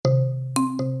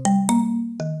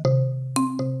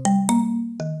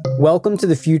Welcome to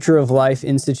the Future of Life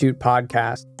Institute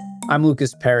podcast. I'm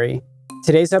Lucas Perry.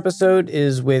 Today's episode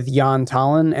is with Jan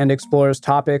Tallinn and explores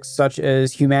topics such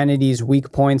as humanity's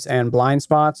weak points and blind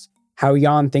spots, how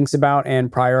Jan thinks about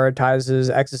and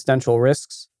prioritizes existential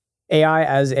risks, AI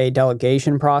as a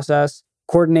delegation process,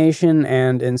 coordination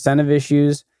and incentive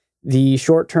issues, the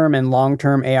short-term and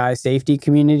long-term AI safety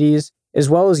communities,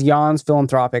 as well as Jan's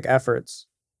philanthropic efforts.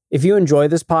 If you enjoy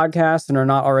this podcast and are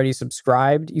not already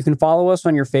subscribed, you can follow us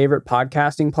on your favorite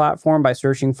podcasting platform by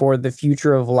searching for the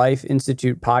Future of Life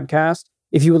Institute podcast.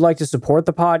 If you would like to support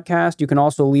the podcast, you can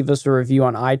also leave us a review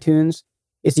on iTunes.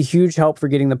 It's a huge help for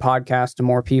getting the podcast to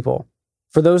more people.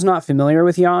 For those not familiar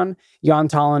with Jan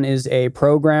Tallinn is a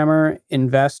programmer,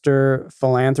 investor,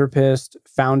 philanthropist,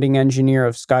 founding engineer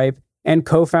of Skype, and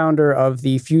co-founder of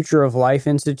the Future of Life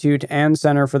Institute and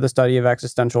Center for the Study of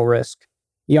Existential Risk.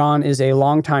 Jan is a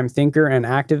longtime thinker and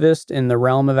activist in the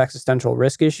realm of existential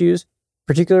risk issues,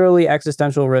 particularly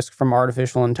existential risk from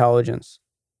artificial intelligence.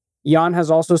 Jan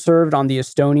has also served on the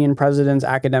Estonian President's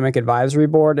Academic Advisory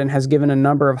Board and has given a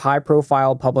number of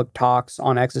high-profile public talks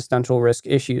on existential risk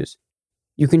issues.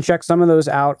 You can check some of those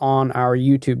out on our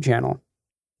YouTube channel.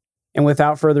 And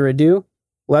without further ado,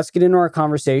 let's get into our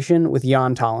conversation with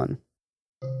Jan Tallinn.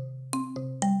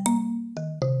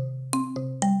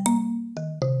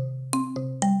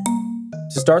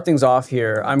 To start things off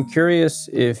here, I'm curious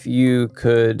if you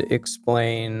could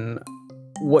explain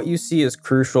what you see as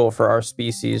crucial for our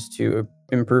species to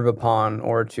improve upon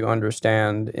or to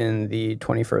understand in the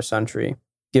 21st century,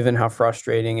 given how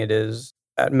frustrating it is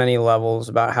at many levels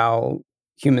about how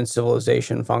human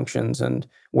civilization functions and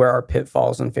where our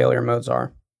pitfalls and failure modes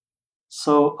are.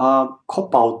 So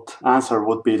cop-out answer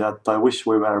would be that I wish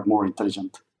we were more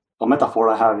intelligent. A metaphor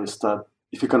I have is that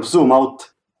if you can zoom out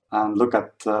and look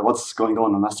at what's going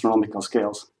on astronomical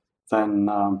scales, then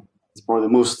it's probably the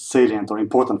most salient or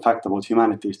important fact about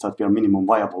humanity is that we are minimum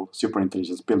viable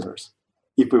superintelligence builders.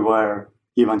 If we were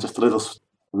even just a little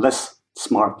less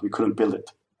smart, we couldn't build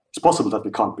it. It's possible that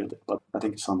we can't build it, but I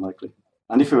think it's unlikely.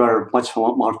 And if we were much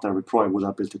smarter, we probably would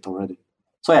have built it already.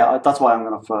 So yeah, that's why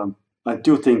I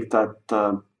do think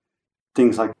that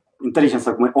things like intelligence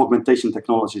augmentation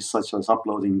technologies such as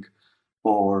uploading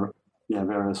or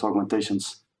various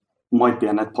augmentations might be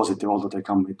a net positive, although they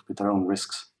come with their own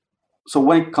risks. So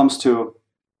when it comes to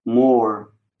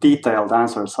more detailed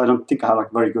answers, I don't think I have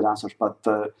very good answers, but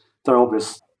there are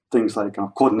obvious things like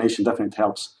coordination definitely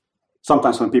helps.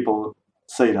 Sometimes when people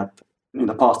say that, in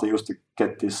the past I used to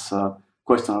get this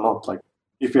question a lot, like,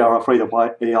 if you are afraid of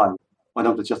AI, why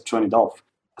don't we just turn it off?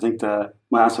 I think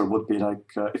my answer would be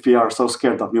if we are so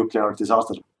scared of nuclear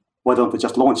disaster, why don't we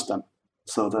just launch them?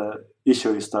 So the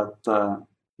issue is that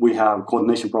we have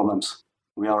coordination problems.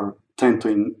 We tend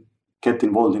to get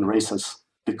involved in races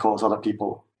because other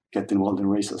people get involved in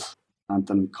races, and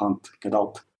then we can't get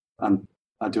out. And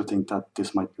I do think that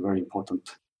this might be very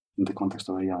important in the context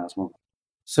of AI as well.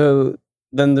 So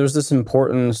then there's this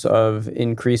importance of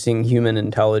increasing human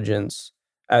intelligence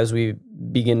as we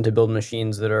begin to build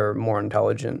machines that are more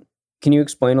intelligent. Can you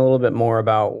explain a little bit more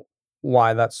about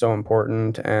why that's so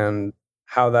important and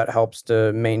how that helps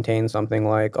to maintain something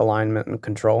like alignment and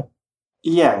control?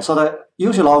 Yeah, so the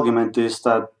usual argument is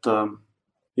that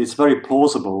it's very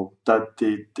plausible that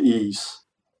it is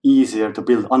easier to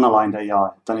build unaligned AI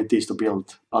than it is to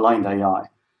build aligned AI.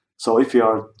 So if you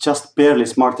are just barely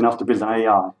smart enough to build an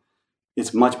AI,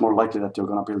 it's much more likely that you're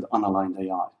going to build unaligned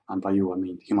AI. And by you, I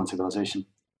mean human civilization.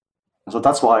 And so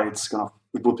that's why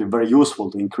it would be very useful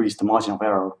to increase the margin of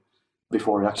error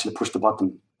before you actually push the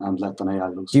button and let an AI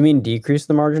loose. Do you mean decrease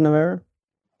the margin of error?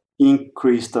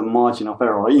 Increase the margin of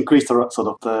error, increase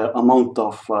the amount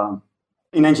of...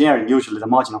 in engineering, usually the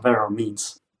margin of error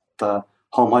means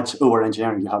how much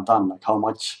over-engineering you have done, like how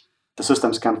much the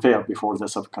systems can fail before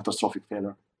there's a catastrophic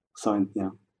failure.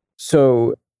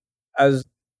 So as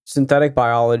synthetic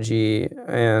biology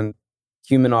and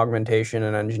human augmentation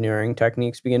and engineering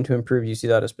techniques begin to improve, you see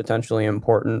that as potentially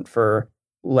important for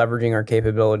leveraging our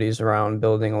capabilities around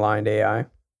building aligned AI?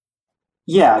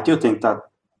 Yeah, I do think that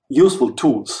useful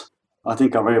tools, I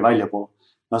think, are very valuable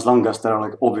as long as there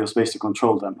are obvious ways to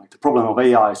control them. The problem of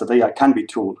AI is that AI can be a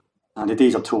tool, and it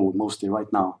is a tool mostly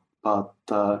right now. But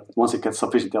once it gets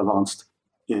sufficiently advanced,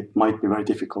 it might be very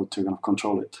difficult to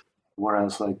control it.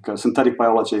 Whereas synthetic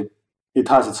biology, it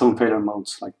has its own failure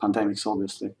modes, like pandemics,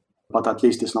 obviously. But at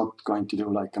least it's not going to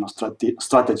do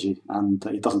strategy, and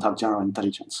it doesn't have general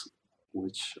intelligence,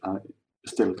 which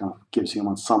still gives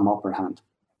humans some upper hand.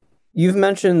 You've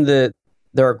mentioned that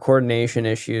there are coordination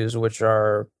issues which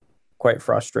are quite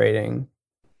frustrating.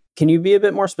 Can you be a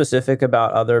bit more specific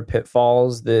about other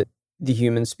pitfalls that the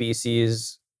human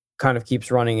species kind of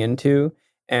keeps running into.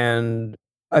 And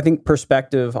I think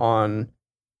perspective on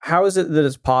how is it that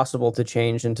it's possible to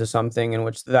change into something in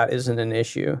which that isn't an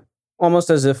issue?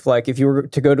 Almost as if like if you were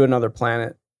to go to another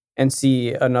planet and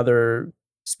see another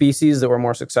species that were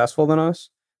more successful than us,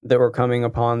 that were coming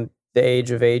upon the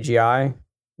age of AGI,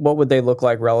 what would they look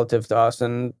like relative to us?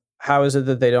 And how is it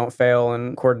that they don't fail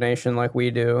in coordination like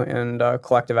we do and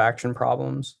collective action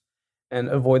problems and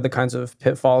avoid the kinds of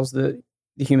pitfalls that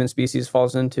the human species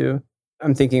falls into?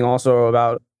 I'm thinking also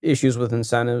about issues with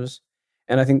incentives.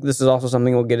 And I think this is also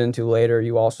something we'll get into later.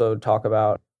 You also talk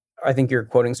about, I think you're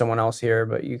quoting someone else here,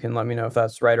 but you can let me know if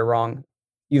that's right or wrong.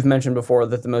 You've mentioned before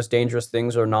that the most dangerous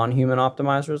things are non-human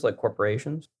optimizers like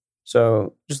corporations.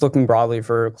 So just looking broadly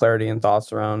for clarity and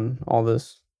thoughts around all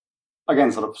this.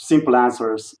 Again, sort of simple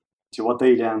answers to what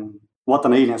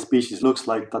an alien species looks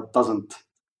like that doesn't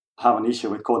have an issue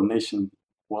with coordination.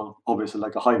 Well, obviously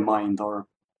like a hive mind or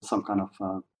some kind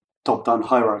of top-down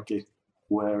hierarchy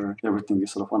where everything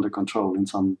is sort of under control in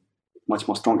some much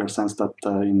more stronger sense that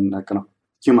in a kind of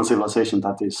human civilization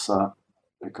that is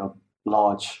like a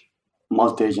large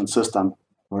multi-agent system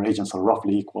where agents are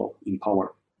roughly equal in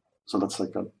power. So that's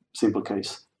like a simple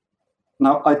case.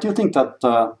 Now, I do think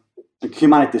that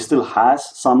humanity still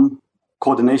has some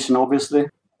coordination, obviously,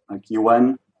 like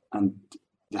UN, and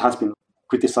it has been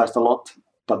criticized a lot,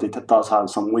 but it does have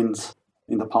some wins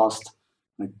in the past.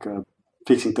 Like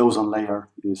fixing the ozone layer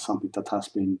is something that has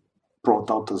been brought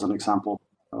out as an example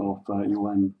of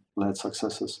UN-led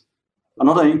successes.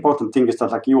 Another important thing is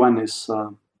that like UN is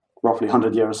roughly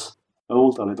 100 years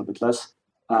old, a little bit less,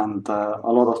 and a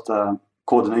lot of the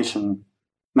coordination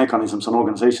mechanisms and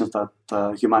organizations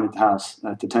that humanity has,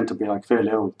 they tend to be like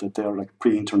fairly old, that they are like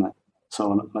pre-internet.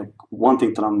 So like one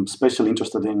thing that I'm especially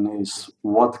interested in is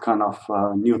what kind of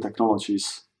new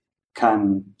technologies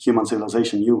can human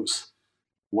civilization use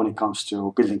when it comes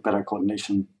to building better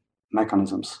coordination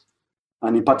mechanisms.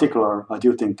 And in particular, I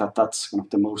do think that that's kind of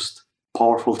the most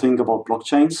powerful thing about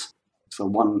blockchains. So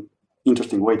one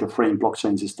interesting way to frame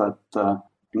blockchains is that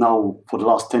now for the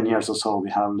last 10 years or so,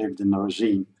 we have lived in a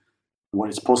regime where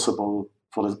it's possible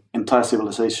for the entire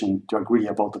civilization to agree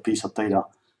about a piece of data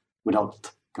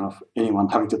without kind of anyone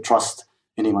having to trust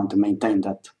anyone to maintain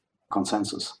that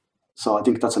consensus. So I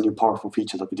think that's a new powerful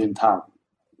feature that we didn't have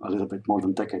a little bit more than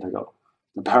a decade ago.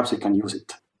 And perhaps we can use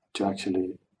it to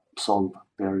actually solve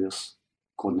various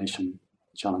coordination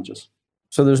challenges.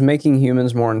 So there's making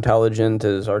humans more intelligent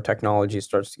as our technology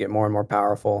starts to get more and more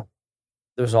powerful.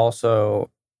 There's also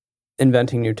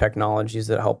inventing new technologies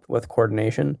that help with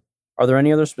coordination. Are there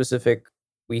any other specific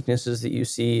weaknesses that you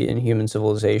see in human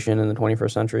civilization in the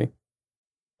 21st century?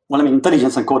 Well, I mean,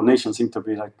 intelligence and coordination seem to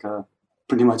be like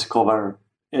pretty much cover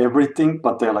everything,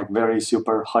 but they're like very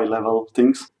super high level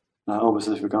things.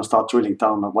 Obviously, if we're going to start drilling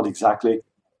down on what exactly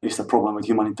is the problem with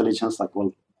human intelligence, like,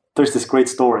 well, there's this great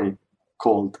story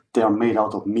called They Are Made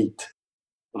Out of Meat.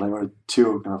 There were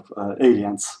two kind of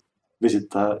aliens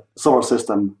visit the solar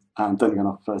system and then kind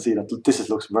of see that this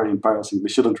looks very embarrassing. We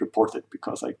shouldn't report it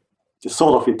because like they're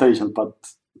sort of intelligent, but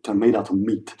they're made out of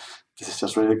meat. This is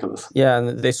just ridiculous. Yeah,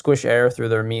 and they squish air through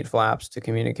their meat flaps to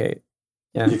communicate.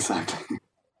 Yeah, exactly.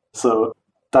 So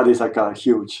that is like a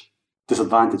huge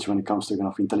disadvantage when it comes to kind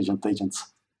of intelligent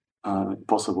agents.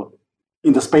 Possible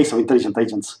in the space of intelligent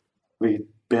agents, we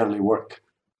barely work.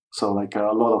 So like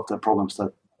a lot of the problems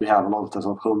that we have, a lot of the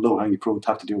sort of low-hanging fruit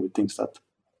have to do with things that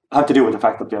have to do with the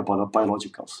fact that we are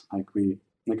biologicals.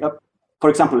 For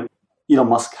example, Elon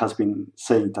Musk has been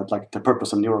saying that like the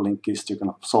purpose of Neuralink is to kind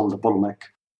of solve the bottleneck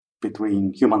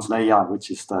between humans and AI,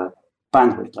 which is the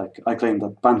bandwidth. Like I claim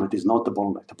that bandwidth is not the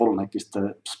bottleneck. The bottleneck is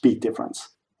the speed difference.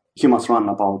 Humans run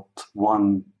about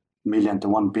 1 million to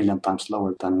 1 billion times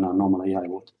slower than a normal AI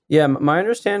would. Yeah, my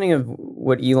understanding of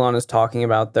what Elon is talking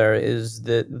about there is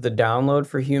that the download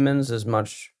for humans is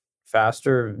much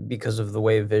faster because of the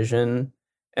way vision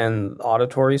and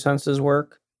auditory senses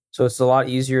work. So it's a lot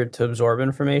easier to absorb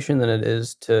information than it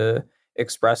is to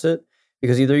express it,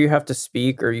 because either you have to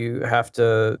speak or you have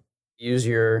to use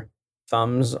your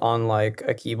thumbs on like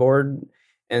a keyboard.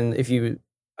 And if you,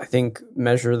 I think,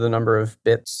 measure the number of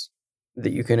bits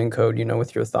that you can encode,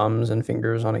 with your thumbs and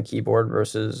fingers on a keyboard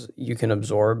versus you can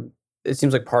absorb, it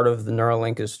seems like part of the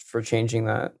Neuralink is for changing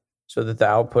that so that the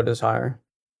output is higher.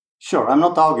 Sure, I'm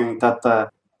not arguing that the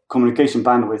communication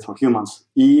bandwidth for humans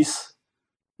is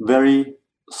very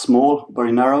small,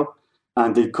 very narrow,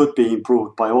 and it could be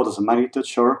improved by orders of magnitude,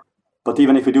 sure. But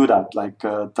even if you do that, like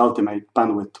the ultimate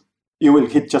bandwidth, you will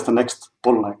hit just the next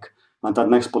bottleneck, and that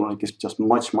next bottleneck is just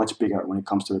much, much bigger when it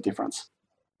comes to the difference,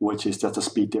 which is just a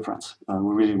speed difference.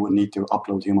 We really would need to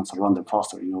upload humans and run them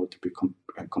faster in order to be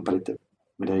competitive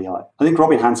with AI. I think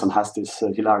Robin Hanson has this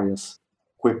hilarious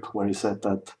quip where he said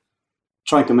that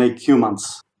trying to make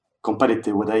humans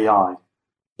competitive with AI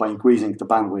by increasing the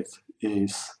bandwidth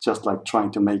is just like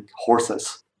trying to make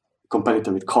horses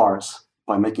competitive with cars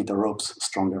by making the ropes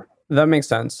stronger. That makes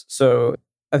sense. So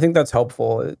I think that's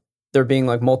helpful. There being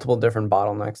like multiple different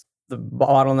bottlenecks. The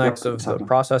bottlenecks of exactly. the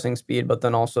processing speed, but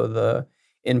then also the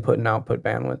input and output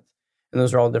bandwidth. And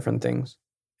those are all different things.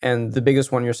 And the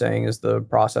biggest one you're saying is the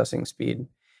processing speed.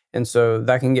 And so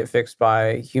that can get fixed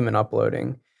by human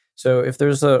uploading. So if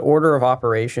there's an order of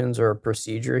operations or a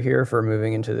procedure here for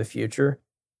moving into the future,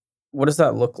 what does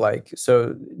that look like?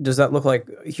 So does that look like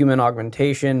human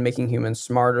augmentation, making humans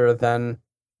smarter, then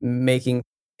making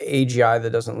AGI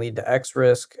that doesn't lead to X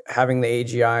risk, having the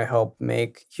AGI help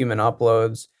make human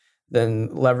uploads, then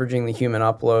leveraging the human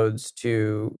uploads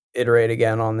to iterate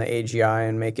again on the AGI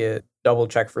and make it double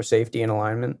check for safety and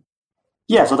alignment?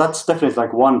 Yeah, so that's definitely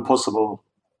like one possible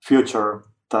future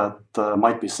that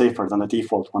might be safer than the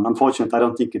default one. Unfortunately, I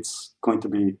don't think it's going to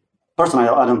be, personally,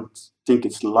 I don't think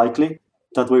it's likely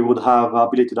that we would have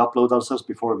ability to upload ourselves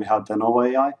before we had de novo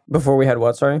AI. Before we had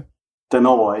what, sorry? De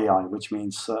novo AI, which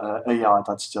means AI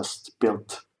that's just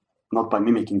built not by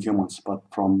mimicking humans, but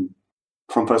from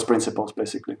first principles,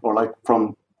 basically, or like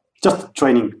from just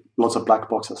training lots of black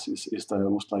boxes is the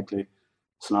most likely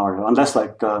scenario, unless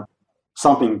like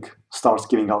something starts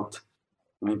giving out.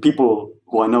 I mean, people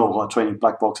who I know who are training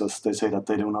black boxes, they say that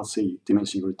they do not see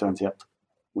diminishing returns yet,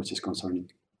 which is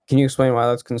concerning. Can you explain why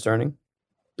that's concerning?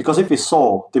 Because if we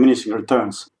saw diminishing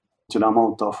returns to the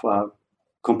amount of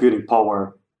computing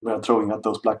power we are throwing at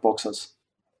those black boxes,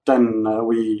 then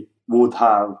we would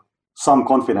have some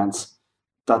confidence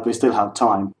that we still have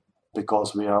time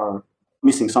because we are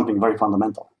missing something very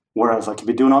fundamental. Whereas like if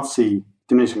we do not see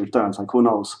diminishing returns, like who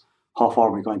knows how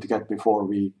far we're going to get before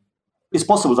it's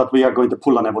possible that we are going to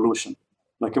pull an evolution.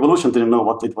 Like evolution didn't know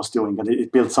what it was doing and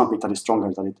it built something that is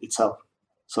stronger than itself.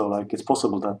 So like it's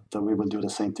possible that we will do the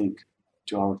same thing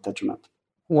to our detriment.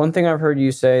 One thing I've heard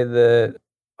you say that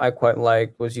I quite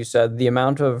like was you said the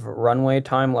amount of runway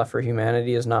time left for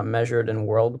humanity is not measured in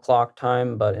world clock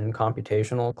time, but in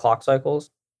computational clock cycles.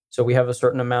 So we have a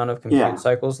certain amount of compute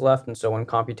cycles left. And so when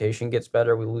computation gets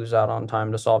better, we lose out on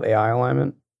time to solve AI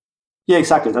alignment. Yeah,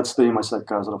 exactly. That's pretty much like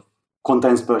a sort of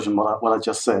condensed version of what I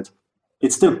just said.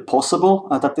 It's still possible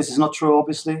that this is not true,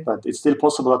 obviously, but it's still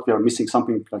possible that we are missing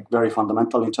something like very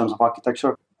fundamental in terms of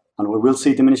architecture. And we will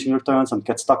see diminishing returns and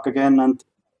get stuck again and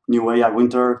new AI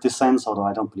winter descends, although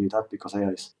I don't believe that because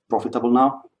AI is profitable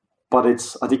now. But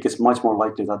I think it's much more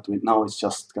likely that now it's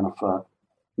just kind of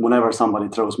whenever somebody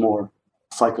throws more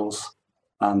cycles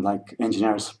and like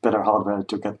engineers better hardware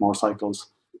to get more cycles,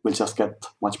 we'll just get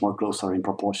much more closer in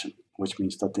proportion, which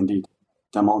means that indeed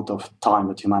the amount of time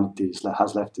that humanity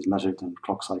has left is measured in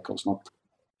clock cycles, not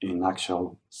in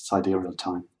actual sidereal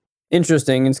time.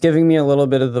 Interesting. It's giving me a little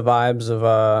bit of the vibes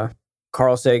of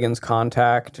Carl Sagan's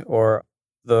Contact or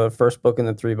the first book in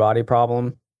the Three-Body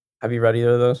Problem. Have you read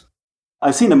either of those?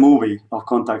 I've seen the movie of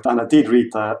Contact and I did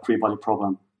read the Three-Body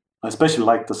Problem. I especially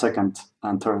liked the second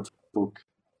and third book.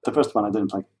 The first one I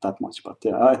didn't like that much, but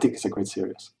yeah, I think it's a great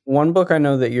series. One book I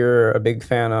know that you're a big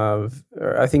fan of,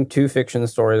 or I think two fiction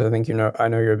stories I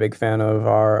know you're a big fan of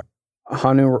are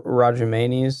Hannu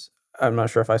Rajamani's, I'm not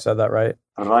sure if I said that right.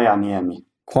 Rajaniemi.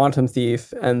 Quantum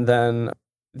Thief, and then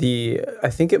I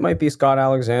think it might be Scott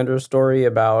Alexander's story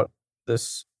about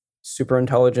this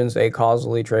superintelligence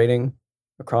acausally trading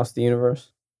across the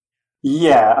universe.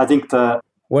 Yeah, I think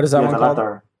what is that one called?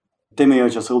 Latter,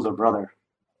 Demiurge's older brother.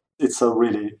 It's a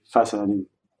really fascinating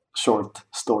short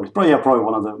story. Probably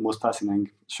one of the most fascinating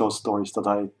short stories that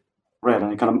I read,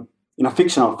 and it kind of, in a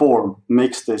fictional form,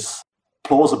 makes this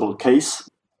plausible case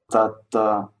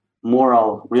that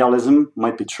moral realism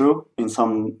might be true in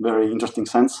some very interesting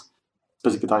sense.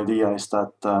 Basically, the idea is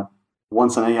that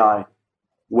once an AI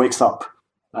wakes up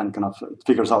and kind of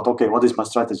figures out, okay, what is my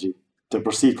strategy to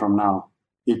proceed from now?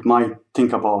 It might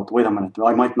think about, wait a minute,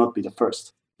 I might not be the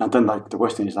first. And then like the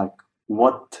question is like,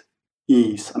 what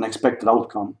is an expected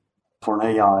outcome for an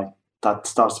AI that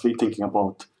starts thinking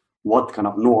about what kind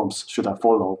of norms should I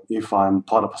follow if I'm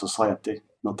part of a society,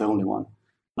 not the only one?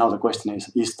 Now the question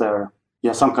is there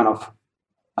some kind of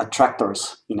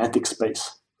attractors in ethics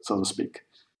space, so to speak?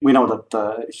 We know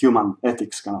that human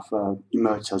ethics kind of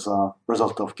emerged as a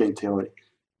result of game theory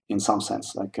in some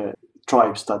sense. Like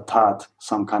tribes that had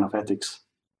some kind of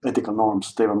ethical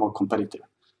norms, they were more competitive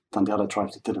than the other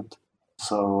tribes that didn't.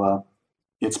 So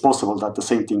it's possible that the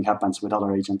same thing happens with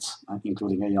other agents,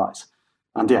 including AIs.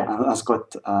 And as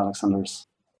Scott Alexander's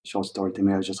short story,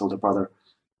 Demiurge's older brother,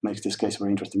 makes this case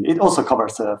very interesting. It also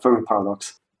covers the Fermi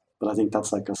paradox, But I think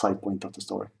that's like a side point of the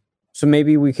story. So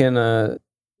maybe we can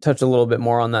touch a little bit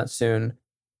more on that soon.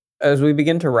 As we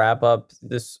begin to wrap up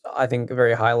this, I think, a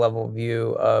very high-level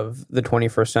view of the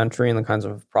 21st century and the kinds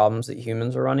of problems that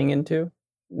humans are running into,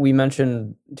 we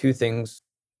mentioned two things,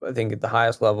 I think, at the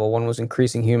highest level. One was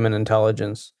increasing human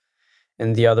intelligence,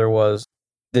 and the other was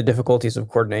the difficulties of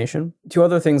coordination. Two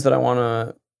other things that I want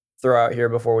to throw out here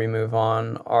before we move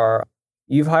on are,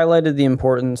 you've highlighted the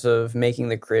importance of making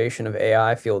the creation of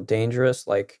AI feel dangerous,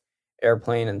 like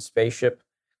airplane and spaceship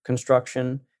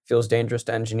construction feels dangerous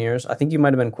to engineers. I think you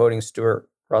might have been quoting Stuart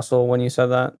Russell when you said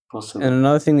that. Possibly. And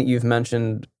another thing that you've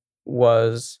mentioned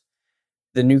was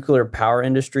the nuclear power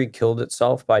industry killed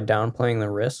itself by downplaying the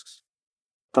risks.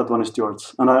 That one is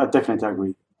Stuart's. And I definitely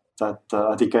agree that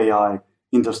I think AI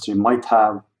industry might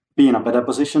have been in a better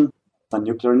position than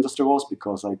nuclear industry was,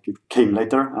 because like it came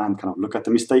later and kind of look at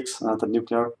the mistakes the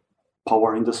nuclear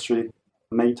power industry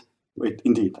made.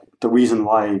 Indeed, the reason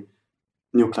why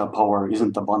nuclear power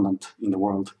isn't abundant in the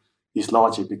world is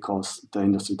largely because the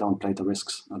industry downplayed the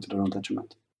risks to their own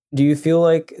detriment. Do you feel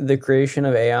like the creation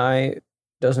of AI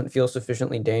doesn't feel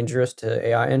sufficiently dangerous to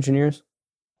AI engineers?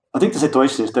 I think the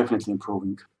situation is definitely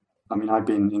improving. I mean, I've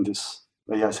been in this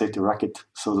AI safety racket,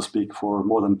 so to speak, for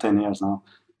more than 10 years now.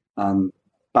 And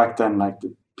back then, like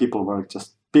the people were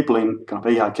just people in kind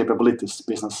of AI capabilities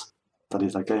business, that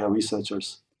is like AI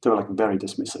researchers, they were like very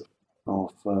dismissive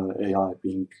of AI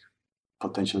being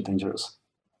potentially dangerous.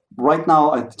 Right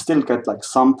now, I still get like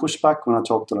some pushback when I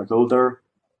talk to like older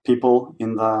people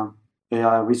in the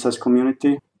AI research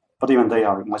community, but even they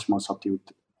are much more subdued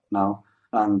now.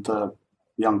 And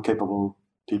young, capable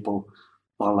people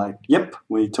are like, yep,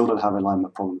 we totally have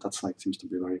alignment problem. That's like, seems to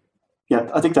be very, yeah,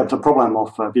 I think that the problem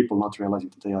of people not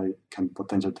realizing that AI can be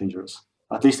potentially dangerous,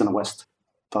 at least in the West,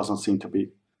 doesn't seem to be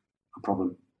a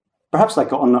problem. Perhaps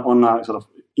like on a sort of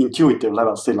intuitive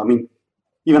level still. I mean,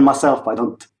 even myself,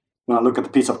 when I look at the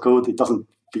piece of code, it doesn't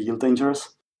feel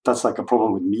dangerous. That's like a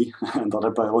problem with me and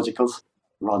other biologicals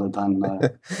rather than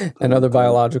and other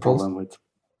biologicals. Problem with,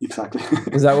 exactly.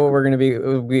 Is that what we're going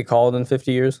to be called in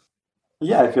 50 years?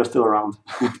 Yeah, if you're still around,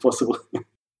 possible.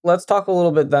 Let's talk a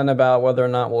little bit then about whether or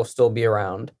not we'll still be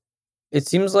around. It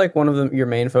seems like one of your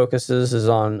main focuses is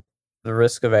on the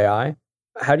risk of AI.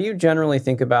 How do you generally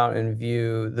think about and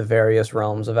view the various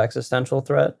realms of existential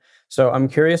threat? So I'm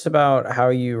curious about how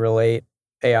you relate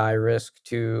AI risk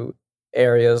to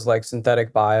areas like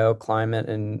synthetic bio, climate,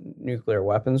 and nuclear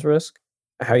weapons risk,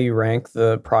 how you rank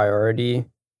the priority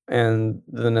and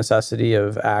the necessity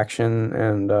of action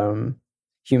and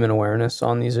human awareness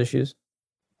on these issues?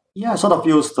 Yeah, I sort of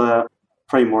use the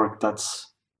framework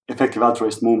that's effective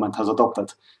altruist movement has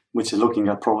adopted, which is looking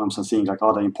at problems and seeing like,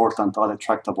 are they important, are they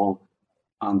tractable,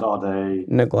 and are they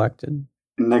neglected?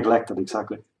 Neglected,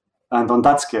 exactly. And on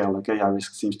that scale, like AI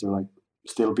risk seems to like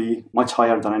still be much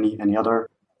higher than any other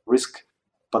risk.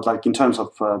 But like in terms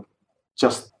of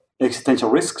just existential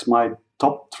risks, my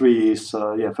top three is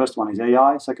first one is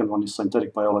AI, second one is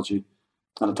synthetic biology,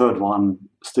 and the third one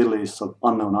still is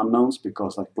unknown unknowns,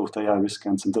 because like both AI risk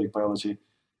and synthetic biology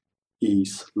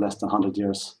is less than 100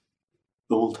 years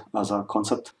old as a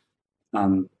concept,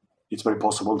 and it's very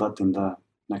possible that in the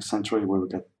next century we will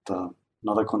get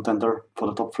another contender for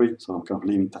the top three. So I'm kind of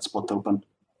leaving that spot open.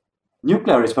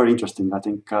 Nuclear is very interesting, I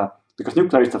think, because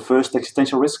nuclear is the first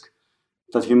existential risk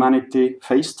that humanity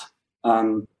faced.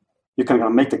 And you can kind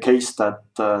of make the case that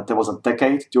there was a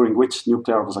decade during which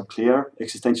nuclear was a clear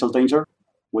existential danger,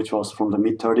 which was from the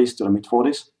mid-30s to the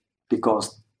mid-40s,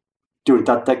 because during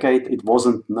that decade, it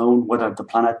wasn't known whether the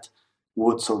planet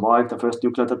would survive the first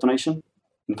nuclear detonation.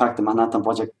 In fact, the Manhattan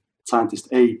Project scientist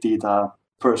A did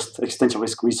first existential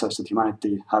risk research that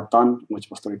humanity had done, which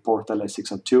was the report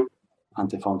LA602. And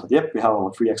they found that, yep, we have a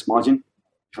 3x margin,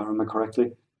 if I remember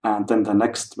correctly. And then the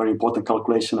next very important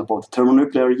calculation about the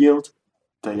thermonuclear yield,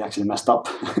 they actually messed up.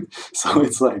 So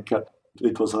it's like,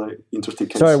 it was an interesting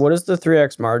case. Sorry, what is the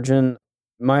 3x margin?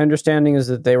 My understanding is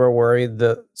that they were worried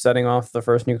that setting off the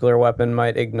first nuclear weapon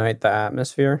might ignite the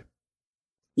atmosphere.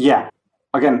 Yeah.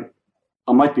 Again,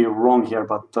 I might be wrong here,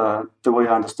 but the way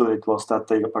I understood it was that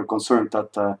they were concerned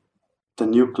that the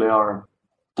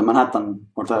Manhattan,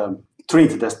 or the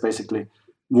Trinity test basically,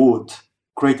 would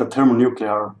create a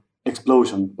thermonuclear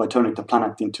explosion by turning the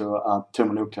planet into a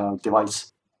thermonuclear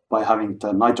device by having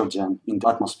the nitrogen in the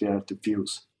atmosphere to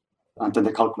fuse. And then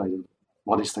they calculated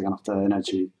what is the kind of the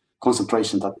energy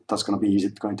concentration that's going to be. Is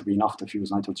it going to be enough to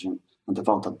fuse nitrogen? And they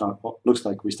found that looks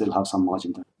like we still have some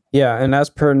margin there. Yeah, and as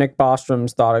per Nick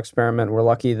Bostrom's thought experiment, we're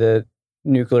lucky that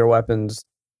nuclear weapons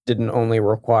didn't only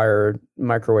require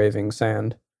microwaving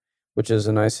sand, which is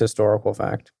a nice historical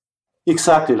fact.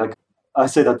 Exactly. Like I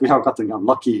say that we have gotten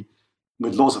lucky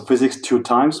with laws of physics 2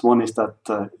 times. One is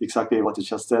that exactly what you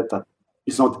just said, that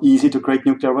it's not easy to create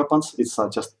nuclear weapons. It's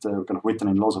just kind of written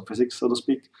in laws of physics, so to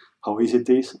speak, how easy it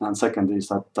is. And second is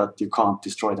that you can't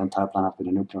destroy the entire planet with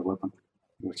a nuclear weapon,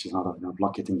 which is not a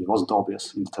lucky thing. It wasn't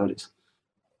obvious in the 30s.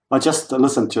 I just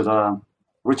listened to the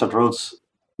Richard Rhodes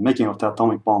Making of the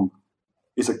Atomic Bomb.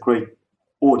 It's a great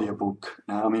audiobook.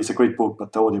 It's a great book,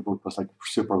 but the audiobook was like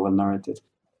super well narrated.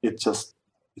 It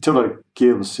totally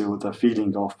gives you the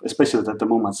feeling of, especially at the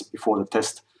moments before the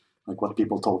test, like what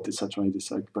people thought, etc. It is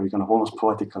like very kind of almost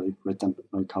poetically written,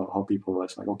 like how people were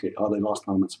like, okay, are the last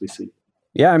moments we see.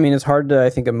 Yeah, it's hard to, I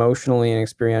think, emotionally and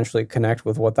experientially connect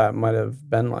with what that might have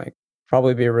been like.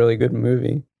 Probably be a really good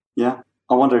movie. Yeah,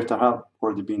 I wonder if there have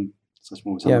already been such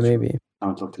movies. Yeah, maybe. I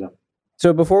haven't looked it up.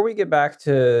 So before we get back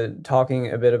to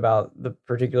talking a bit about the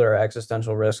particular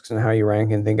existential risks and how you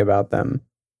rank and think about them,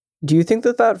 do you think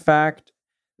that fact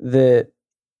that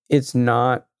it's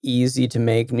not easy to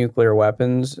make nuclear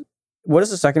weapons, what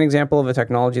is the second example of a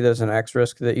technology that's an X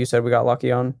risk that you said we got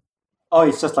lucky on? Oh,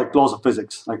 it's just like laws of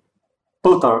physics. Like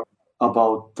both are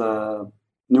about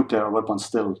nuclear weapons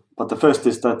still. But the first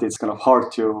is that it's kind of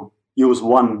hard to use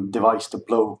one device to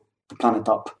blow the planet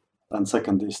up. And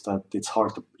second is that it's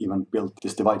hard to even build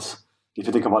this device. If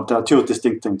you think about it, there are 2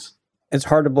 distinct things. It's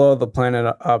hard to blow the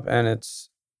planet up and it's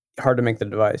hard to make the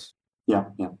device. Yeah.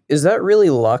 Is that really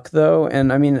luck, though?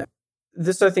 And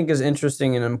this I think is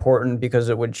interesting and important because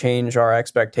it would change our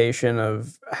expectation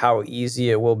of how easy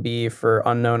it will be for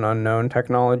unknown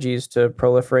technologies to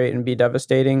proliferate and be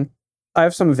devastating. I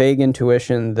have some vague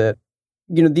intuition that,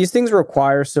 these things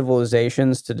require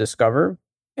civilizations to discover.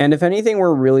 And if anything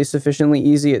were really sufficiently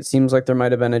easy, it seems like there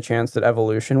might have been a chance that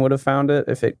evolution would have found it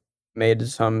if it made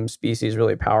some species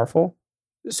really powerful.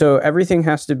 So everything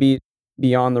has to be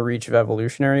beyond the reach of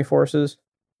evolutionary forces.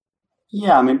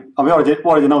 Yeah, we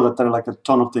already know that there are like a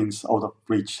ton of things out of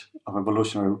reach of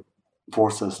evolutionary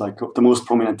forces. Like the most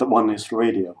prominent one is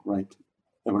radio, right?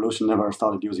 Evolution never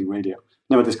started using radio,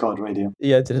 never discovered radio.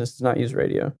 Yeah, it does not use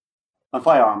radio. And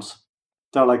firearms.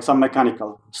 There are like some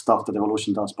mechanical stuff that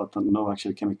evolution does, but no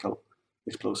actual chemical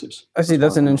explosives. I see.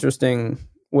 That's an interesting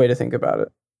way to think about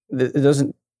it. It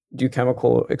doesn't do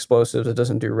chemical explosives. It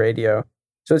doesn't do radio.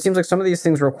 So it seems like some of these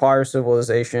things require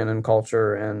civilization and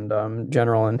culture and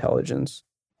general intelligence.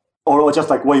 Or just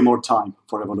like way more time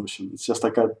for evolution. It's just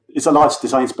like it's a large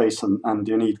design space and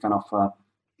you need kind of,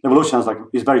 evolution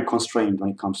is very constrained when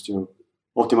it comes to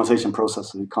optimization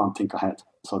processes. You can't think ahead.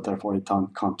 So therefore it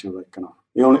can't do like kind of,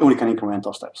 you only can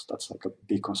incremental steps. That's like a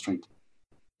big constraint.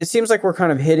 It seems like we're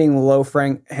kind of hitting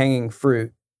low-hanging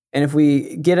fruit. And if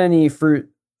we get any fruit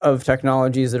of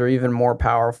technologies that are even more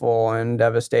powerful and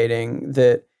devastating,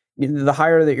 that the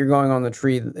higher that you're going on the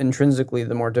tree, intrinsically,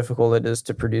 the more difficult it is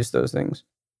to produce those things.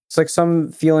 It's like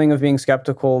some feeling of being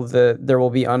skeptical that there will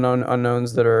be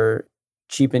unknowns that are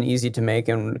cheap and easy to make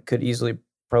and could easily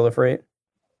proliferate.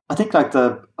 I think like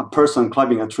a person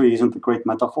climbing a tree isn't a great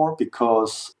metaphor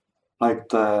because like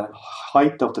the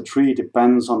height of the tree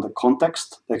depends on the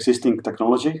context, the existing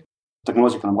technological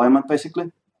environment,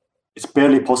 basically. It's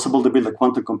barely possible to build a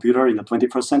quantum computer in the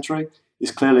 21st century.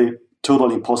 It's clearly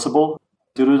totally impossible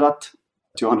to do that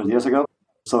 200 years ago.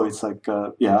 So it's like,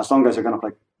 as long as you're kind of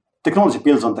like, technology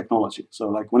builds on technology. So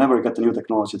like whenever you get a new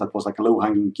technology that was like a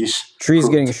low-hanging-ish trees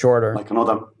getting shorter. Like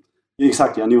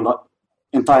exactly,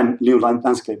 entire new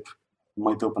landscape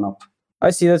might open up. I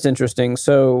see, that's interesting.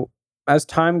 So as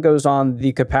time goes on,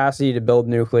 the capacity to build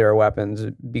nuclear weapons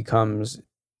becomes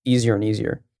easier and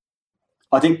easier.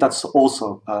 I think that's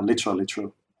also literally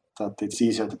true, that it's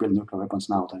easier to build nuclear weapons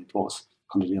now than it was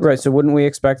 100 years ago. Right, so wouldn't we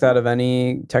expect that of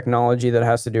any technology that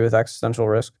has to do with existential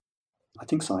risk? I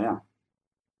think so, yeah.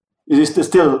 It is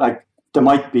still like there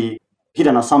might be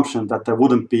hidden assumption that there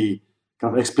wouldn't be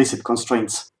kind of explicit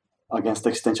constraints against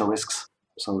existential risks.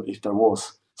 So if there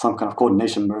was some kind of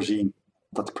coordination regime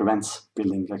that prevents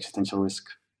building existential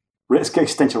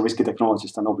risky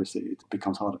technologies, then obviously it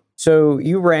becomes harder. So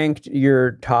you ranked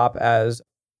your top as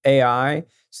AI,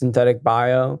 synthetic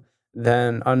bio,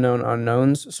 then unknown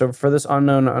unknowns. So for this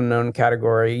unknown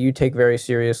category, you take very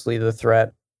seriously the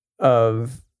threat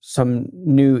of some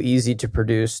new, easy to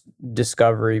produce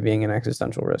discovery being an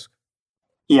existential risk.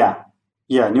 Yeah,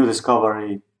 new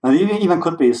discovery. And even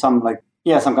could be some kind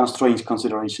of strange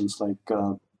considerations like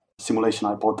simulation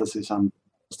hypothesis and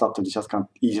stuff that you just can't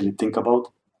easily think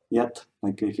about yet.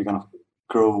 Like if you kind of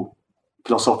grow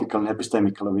philosophical and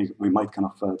epistemically, we might kind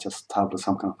of just have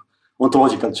some kind of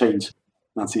ontological change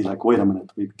and see like, wait a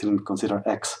minute, we didn't consider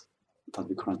X that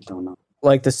we currently don't know.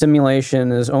 like the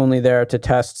simulation is only there to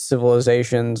test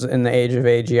civilizations in the age of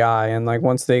AGI, and like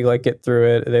once they like get through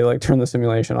it, they like turn the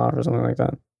simulation off or something like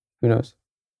that. Who knows?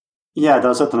 Yeah,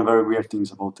 there are certainly very weird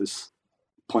things about this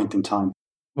point in time.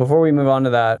 Before we move on to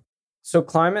that, so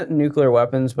climate and nuclear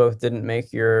weapons both didn't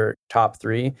make your top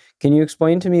 3. Can you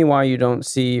explain to me why you don't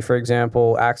see, for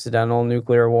example, accidental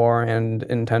nuclear war and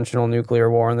intentional nuclear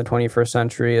war in the 21st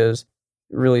century as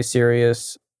really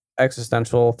serious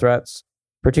existential threats?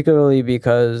 Particularly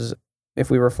because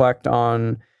if we reflect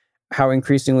on how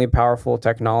increasingly powerful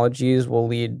technologies will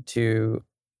lead to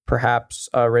perhaps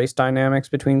race dynamics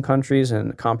between countries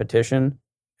and competition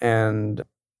and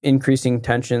increasing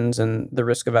tensions and the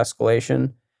risk of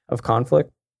escalation of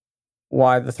conflict,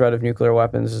 why the threat of nuclear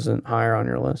weapons isn't higher on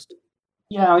your list?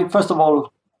 Yeah, I mean, first of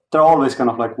all, there are always kind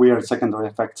of like weird secondary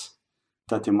effects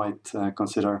that you might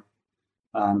consider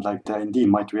and like the IND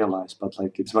might realize, but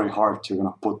like it's very hard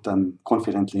to put them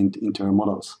confidently into your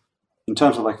models. In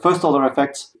terms of like first order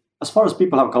effects, as far as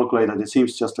people have calculated, it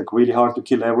seems just like really hard to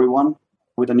kill everyone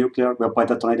with a nuclear, by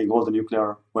detonating all the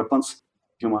nuclear weapons.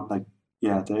 The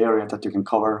area that you can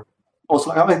cover. Also,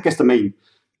 like, I guess the main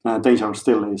danger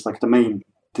still is like the main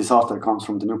disaster comes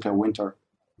from the nuclear winter,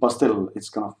 but still it's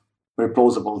kind of very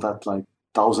plausible that like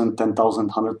 1,000, 10,000,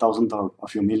 100,000 or a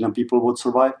few million people would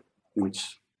survive,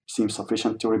 which seems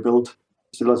sufficient to rebuild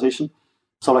civilization.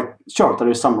 So like, sure, there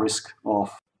is some risk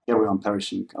of everyone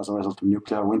perishing as a result of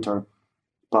nuclear winter,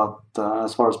 but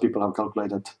as far as people have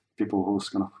calculated, people whose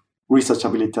kind of research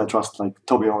ability I trust, like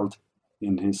Toby Ord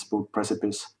in his book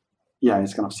Precipice, yeah,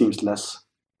 it kind of seems less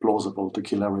plausible to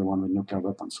kill everyone with nuclear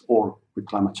weapons or with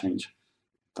climate change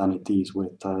than it is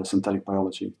with synthetic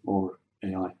biology or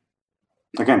AI.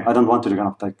 Again, I don't want to kind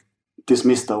of like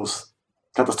dismiss those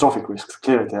catastrophic risks.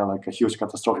 Clearly, they are like a huge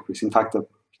catastrophic risk. In fact,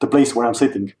 the place where I'm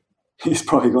sitting is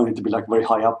probably going to be like very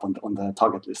high up on the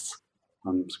target lists.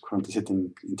 I'm currently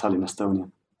sitting in Tallinn,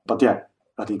 Estonia. But yeah,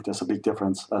 I think there's a big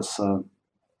difference. As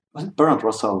was it Bertrand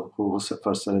Russell who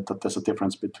first said that there's a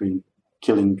difference between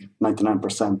killing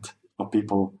 99% of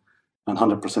people and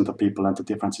 100% of people, and the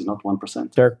difference is not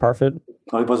 1%. Derek Parfit?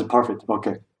 Oh, it was Parfit.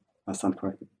 Okay, I stand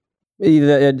corrected.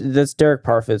 That's Derek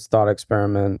Parfit's thought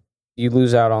experiment. You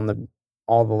lose out on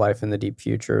all the life in the deep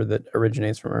future that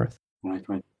originates from Earth. Right.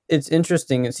 It's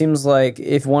interesting. It seems like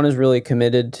if one is really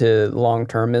committed to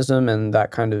long-termism and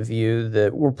that kind of view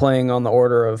that we're playing on the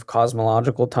order of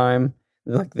cosmological time,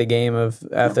 like the game of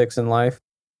ethics and life,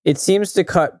 it seems to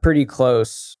cut pretty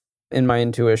close in my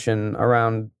intuition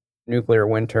around nuclear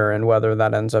winter and whether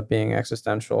that ends up being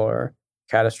existential or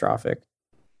catastrophic.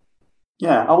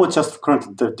 Yeah, I would just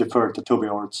currently defer to Toby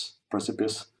Ord's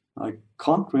Precipice. I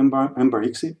can't remember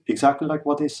exactly like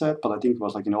what he said, but I think it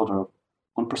was like in order of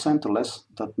 1% or less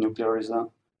that nuclear is an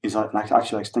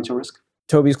actual existential risk.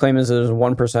 Toby's claim is there's a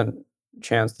 1%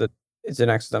 chance that it's an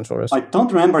existential risk. I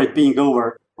don't remember it being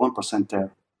over 1%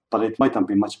 there, but it might have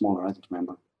been much smaller. I don't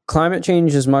remember. Climate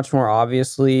change is much more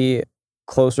obviously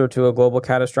closer to a global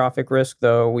catastrophic risk,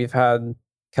 though. We've had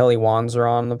Kelly Wanzer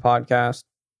on the podcast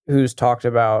who's talked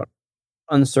about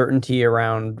uncertainty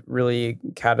around really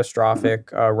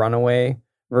catastrophic runaway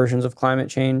versions of climate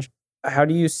change. How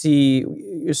do you see,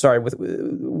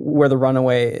 where the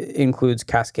runaway includes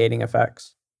cascading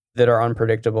effects that are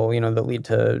unpredictable, that lead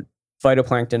to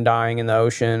phytoplankton dying in the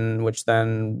ocean, which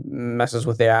then messes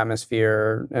with the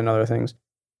atmosphere and other things?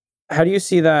 How do you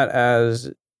see that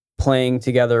as playing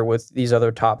together with these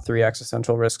other top 3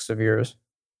 existential risks of yours?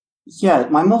 Yeah,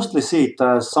 I mostly see it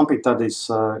as something that is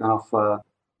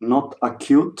not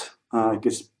acute.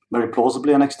 It's very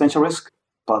plausibly an existential risk,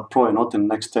 but probably not in the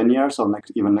next 10 years or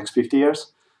even next 50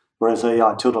 years. Whereas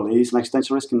AI totally is an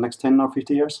existential risk in the next 10 or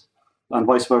 50 years. And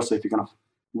vice versa, if you kind of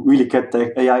really get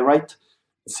the AI right,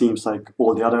 it seems like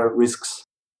all the other risks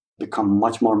become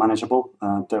much more manageable.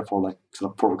 Therefore, like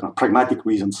sort of for kind of pragmatic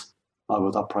reasons, I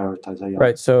would prioritize AI.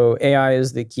 Right. So AI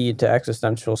is the key to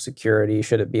existential security,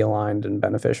 should it be aligned and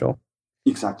beneficial.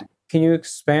 Exactly. Can you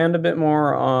expand a bit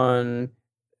more on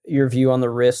your view on the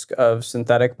risk of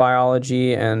synthetic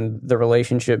biology and the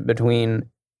relationship between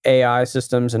AI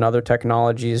systems and other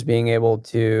technologies being able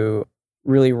to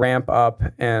really ramp up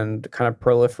and kind of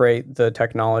proliferate the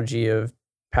technology of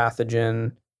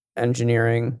pathogen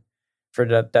engineering for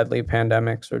deadly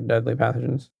pandemics or deadly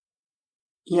pathogens?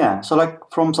 Yeah, so like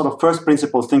from sort of first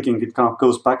principles thinking, it kind of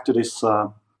goes back to this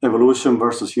evolution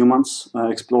versus humans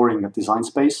exploring a design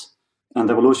space, and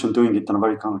evolution doing it in a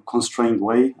very kind of constrained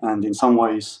way, and in some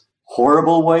ways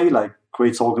horrible way, like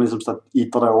creates organisms that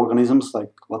eat other organisms.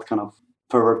 Like what kind of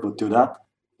pervert would do that?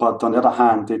 But on the other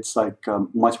hand, it's like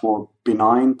much more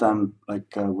benign than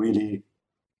like really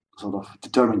sort of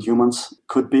determined humans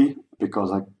could be, because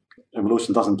like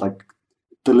evolution doesn't like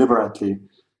deliberately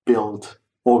build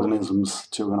organisms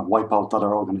to wipe out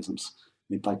other organisms.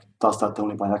 It like does that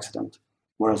only by accident.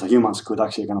 Whereas humans could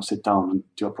actually kind of sit down and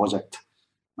do a project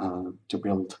to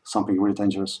build something really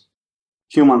dangerous.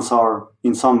 Humans are,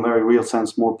 in some very real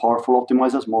sense, more powerful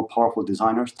optimizers, more powerful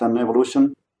designers than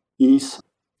evolution is.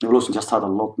 Evolution just had a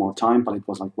lot more time, but it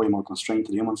was like way more constrained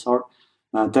than humans are.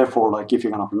 Therefore, like if you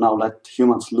kind of now let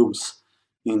humans loose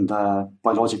in the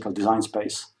biological design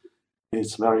space,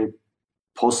 it's very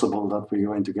possible that we're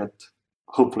going to get,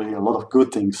 hopefully, a lot of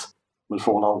good things will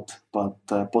fall out,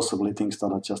 but possibly things that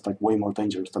are just like way more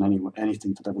dangerous than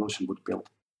anything that evolution would build.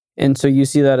 And so you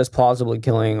see that as plausibly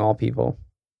killing all people?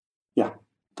 Yeah,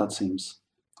 that seems.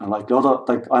 Like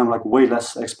I'm like way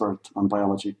less expert on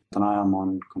biology than I am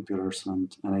on computers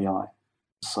and AI.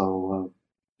 So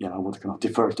I would kind of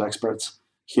defer to experts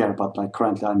here, but like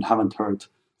currently I haven't heard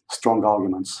strong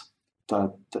arguments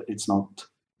that it's not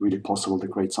really possible to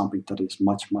create something that is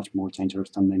much, much more dangerous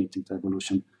than anything that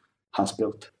evolution has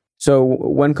built. So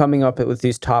when coming up with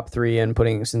these top three and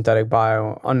putting synthetic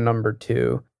bio on number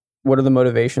 2, what are the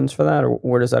motivations for that, or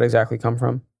where does that exactly come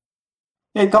from?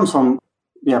 Yeah, it comes from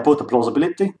both the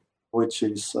plausibility, which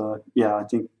is I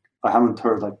think I haven't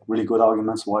heard like really good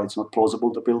arguments why it's not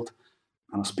plausible to build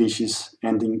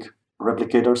species-ending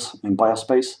replicators in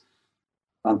biospace.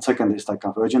 And second is like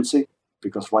urgency,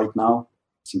 because right now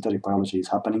synthetic biology is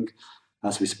happening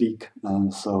as we speak,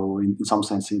 so in some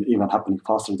sense even happening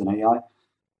faster than AI.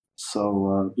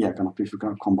 So if you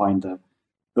kind of combine the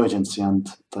urgency and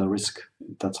the risk,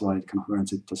 that's why it kind of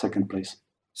earns it the second place.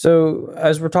 So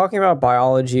as we're talking about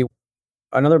biology,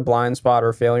 another blind spot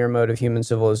or failure mode of human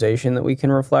civilization that we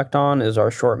can reflect on is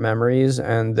our short memories,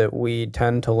 and that we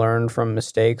tend to learn from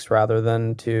mistakes rather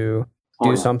than to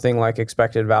do something like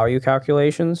expected value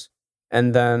calculations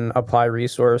and then apply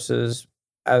resources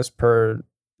as per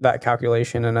that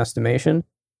calculation and estimation.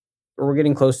 We're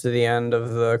getting close to the end of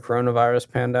the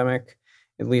coronavirus pandemic.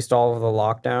 At least all of the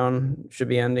lockdown should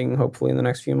be ending hopefully in the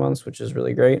next few months, which is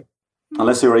really great.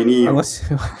 Unless you're in EU. Unless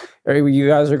you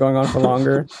guys are going on for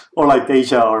longer. Or like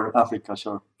Asia or Africa,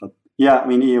 sure. But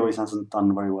EU hasn't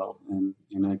done very well when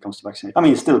it comes to vaccine. I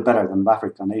mean, it's still better than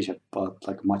Africa and Asia, but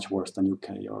like much worse than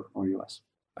UK or US.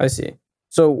 I see.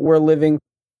 So we're living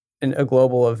in a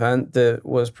global event that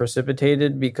was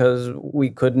precipitated because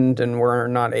we couldn't and were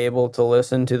not able to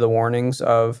listen to the warnings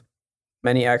of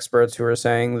many experts who were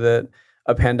saying that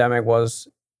a pandemic was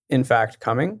in fact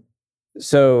coming.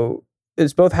 So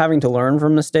it's both having to learn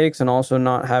from mistakes and also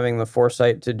not having the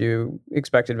foresight to do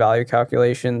expected value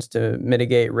calculations to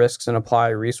mitigate risks and apply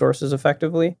resources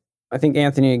effectively. I think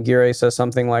Anthony Aguirre says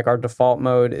something like our default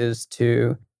mode is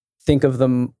to think of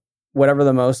whatever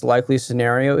the most likely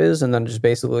scenario is and then just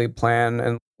basically plan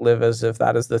and live as if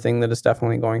that is the thing that is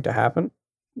definitely going to happen,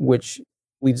 which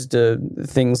leads to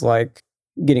things like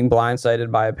getting blindsided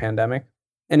by a pandemic.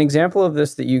 An example of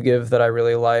this that you give that I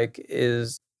really like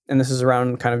is, and this is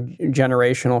around kind of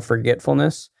generational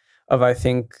forgetfulness of, I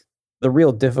think, the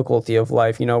real difficulty of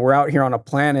life. We're out here on a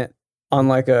planet on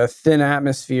like a thin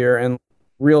atmosphere and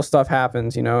real stuff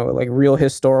happens, like real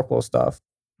historical stuff,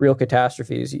 real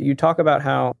catastrophes. You talk about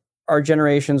how our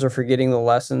generations are forgetting the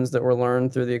lessons that were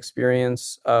learned through the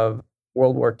experience of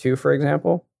World War II, for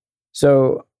example.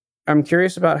 So I'm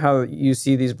curious about how you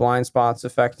see these blind spots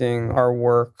affecting our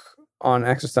work on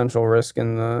existential risk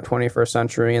in the 21st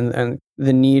century and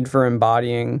the need for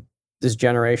embodying this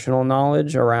generational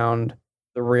knowledge around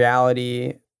the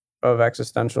reality of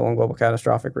existential and global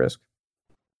catastrophic risk.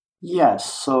 Yes.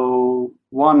 So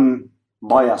one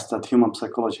bias that human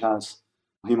psychology has,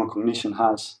 human cognition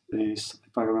has, is,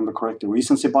 if I remember correctly,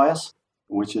 recency bias,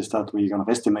 which is that we kind of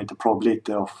estimate the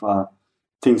probability of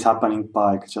things happening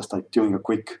by just like doing a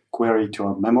quick query to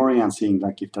our memory and seeing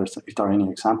like if there are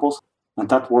any examples. And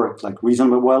that worked like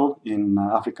reasonably well in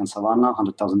African savanna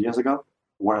 100,000 years ago.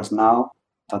 Whereas now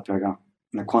that we're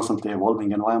in a constantly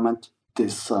evolving environment,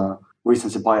 this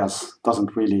recency bias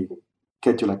doesn't really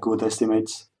get you like good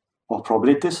estimates of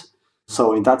probabilities.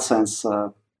 So in that sense,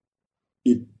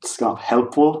 it's kind of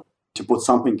helpful to put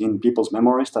something in people's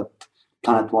memories that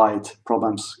planet-wide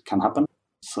problems can happen.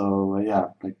 So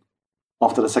like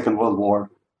after the Second World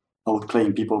War, I would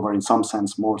claim people were in some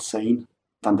sense more sane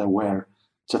than they were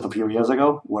just a few years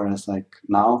ago. Whereas like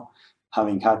now,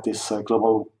 having had this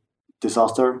global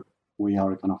disaster, we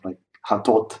are kind of like have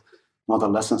taught other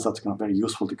lessons that's kind of very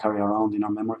useful to carry around in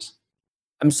our memories.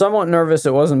 I'm somewhat nervous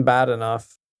it wasn't bad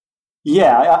enough.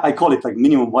 Yeah, I call it like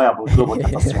minimum viable global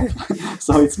catastrophe.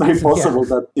 So it's very possible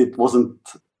that it wasn't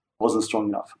strong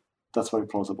enough. That's very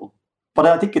plausible. But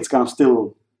I think it's kind of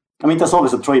still, there's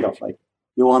always a trade-off. Like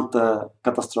you want the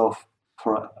catastrophe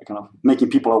for a kind of making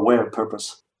people aware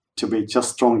purpose to be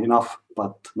just strong enough,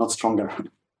 but not stronger.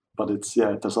 But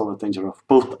there's always danger of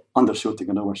both undershooting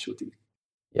and overshooting.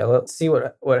 Yeah, let's see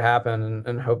what happened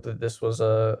and hope that this was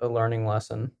a learning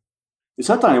lesson. It's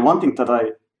certainly one thing that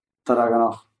I kind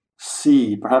of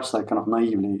see, perhaps like kind of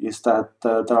naively, is that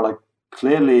there are like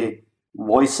clearly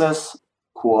voices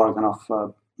who are kind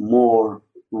of more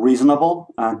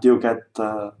reasonable and do get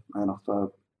kind of a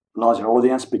larger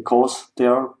audience because they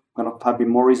are kind of have been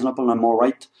more reasonable and more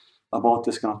right about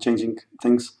this kind of changing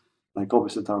things. Like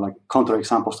obviously there are like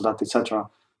counterexamples to that, etc.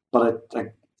 But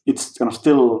it's kind of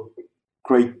still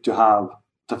great to have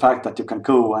the fact that you can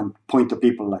go and point to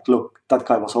people like, look, that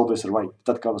guy was obviously right.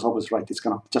 That guy was obviously right. It's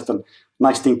kind of just a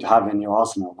nice thing to have in your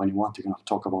arsenal when you want to kind of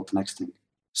talk about the next thing.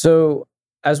 So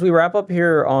as we wrap up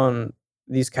here on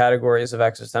these categories of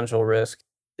existential risk,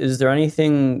 is there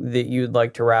anything that you'd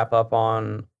like to wrap up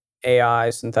on AI,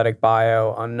 synthetic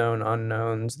bio, unknown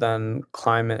unknowns, then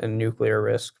climate and nuclear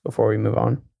risk before we move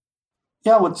on?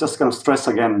 Yeah, I would just kind of stress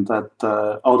again that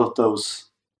out of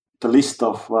the list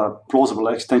of plausible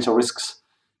existential risks,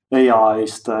 AI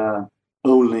is the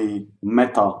only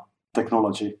meta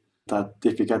technology that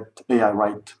if we get AI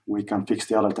right, we can fix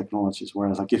the other technologies.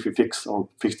 Whereas like if we fix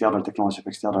the other technology,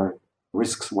 fix the other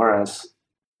risks. Whereas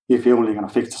if we only going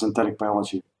to fix the synthetic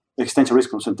biology, existential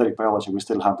risk from synthetic biology, we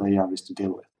still have the AI risk to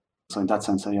deal with. So in that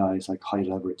sense, AI is like high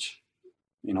leverage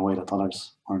in a way that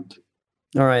others aren't.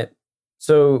 All right.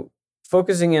 So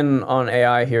focusing in on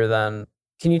AI here then,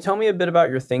 can you tell me a bit about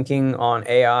your thinking on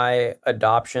AI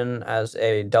adoption as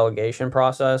a delegation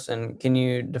process? And can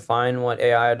you define what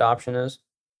AI adoption is?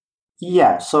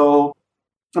 Yeah. So,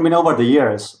 I mean, over the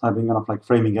years, I've been kind of like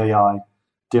framing AI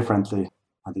differently.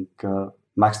 I think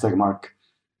Max Tegmark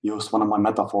used one of my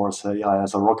metaphors, AI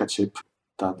as a rocket ship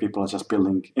that people are just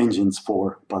building engines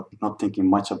for, but not thinking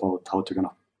much about how to kind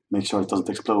of make sure it doesn't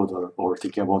explode or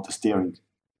thinking about the steering.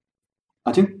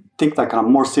 I think that kind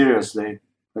of more seriously,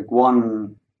 like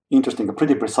one interesting, a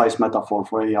pretty precise metaphor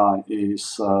for AI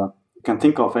is you can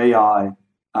think of AI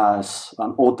as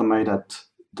an automated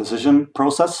decision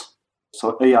process.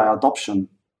 So AI adoption,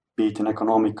 be it in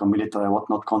economic or military or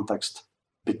whatnot context,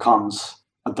 becomes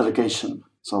a delegation.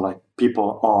 So like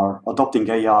people are adopting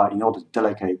AI in order to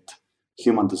delegate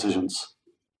human decisions,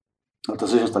 or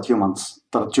decisions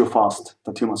that are too fast,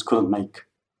 that humans couldn't make,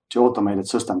 to automated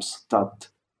systems that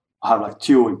have like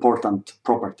two important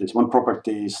properties. One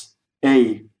property is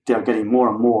A, they are getting more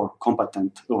and more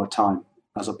competent over time,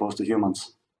 as opposed to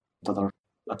humans that are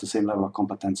at the same level of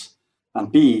competence.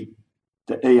 And B,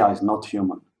 the AI is not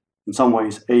human. In some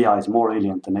ways, AI is more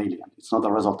alien than alien. It's not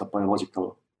a result of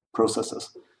biological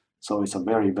processes. So it's a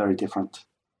very, very different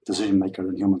decision maker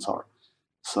than humans are.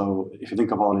 So if you think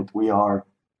about it, we are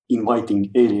inviting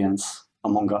aliens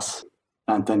among us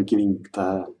and then giving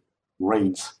the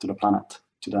reins to the planet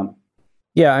to them.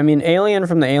 Yeah, I mean, Alien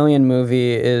from the Alien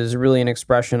movie is really an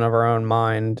expression of our own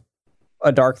mind,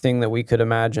 a dark thing that we could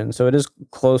imagine. So it is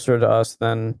closer to us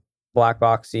than black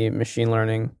boxy machine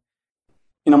learning.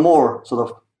 In a more sort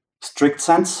of strict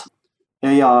sense,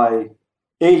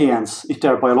 aliens, if they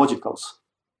are biologicals,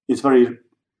 if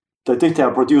they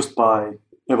are produced by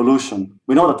evolution.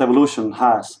 We know that evolution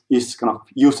is kind of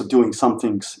used to doing some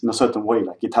things in a certain way,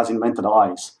 like it has invented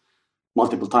eyes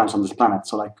multiple times on this planet.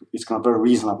 So like it's kind of very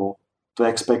reasonable to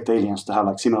expect aliens to have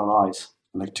like similar eyes,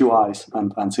 like two eyes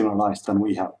and similar eyes than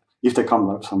we have, if they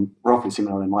come from roughly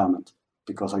similar environment,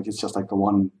 because like it's just like a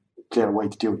one clear way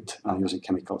to do it using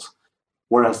chemicals.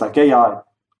 Whereas like AI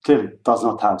clearly does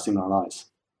not have similar eyes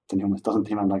than humans,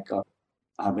 doesn't even like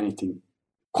have anything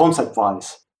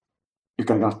concept-wise. You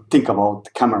can kind of think about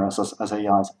cameras as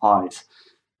AI's eyes,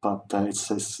 but it's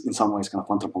in some ways kind of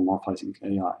anthropomorphizing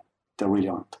AI. They really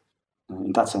aren't.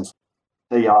 In that sense,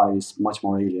 AI is much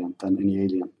more alien than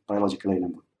any biological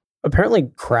alien.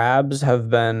 Apparently, crabs have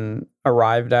been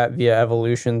arrived at via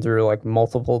evolution through like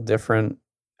multiple different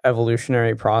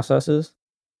evolutionary processes.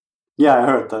 Yeah, I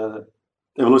heard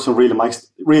evolution really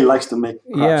likes to make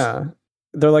crabs. Yeah,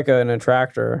 they're like an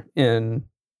attractor in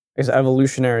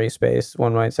evolutionary space,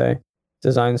 one might say.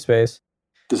 Design space,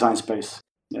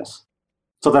 yes.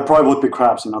 So there probably would be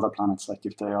crabs in other planets, like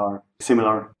if they are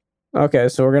similar. Okay,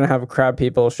 so we're going to have crab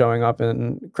people showing up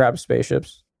in crab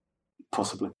spaceships.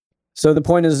 Possibly. So the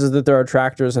point is that there are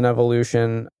attractors in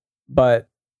evolution, but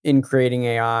in creating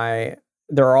AI,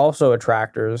 there are also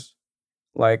attractors,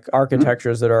 like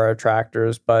architectures that are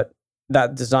attractors, but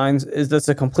that's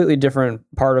a completely different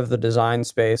part of the design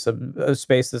space, a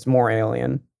space that's more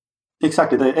alien.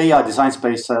 Exactly. The AI design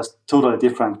space has totally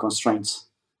different constraints.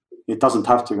 It doesn't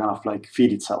have to kind of like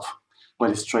feed itself.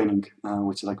 while it's training,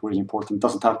 which is like really important. It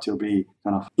doesn't have to be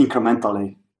kind of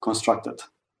incrementally constructed.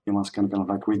 Humans can kind of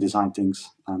like redesign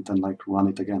things and then like run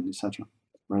it again, etc.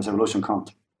 Whereas evolution can't.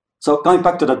 So going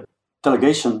back to the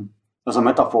delegation as a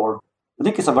metaphor, I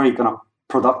think it's a very kind of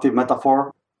productive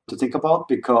metaphor to think about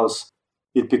because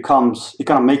it kind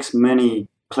of makes many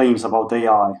claims about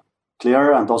AI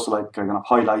clearer and also like kind of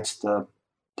highlights the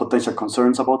potential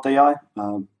concerns about AI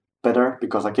better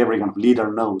because like every kind of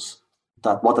leader knows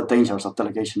that what the dangers of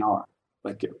delegation are.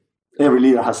 Like every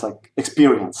leader has like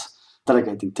experience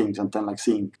delegating things and then like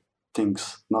seeing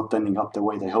things not ending up the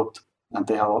way they hoped. And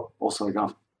they have also kind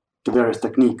of the various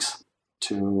techniques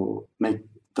to make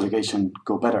delegation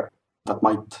go better that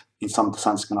might in some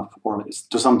sense kind of, or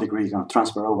to some degree kind of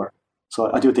transfer over.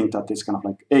 So I do think that it's kind of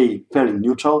like A, fairly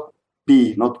neutral,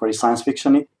 B, not very science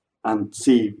fiction-y, and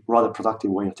C, rather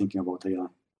productive way of thinking about AI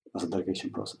as a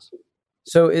delegation process.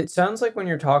 So it sounds like when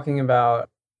you're talking about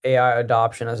AI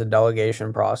adoption as a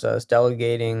delegation process,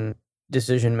 delegating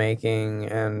decision-making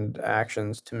and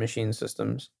actions to machine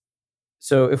systems.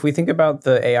 So if we think about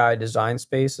the AI design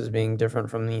space as being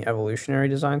different from the evolutionary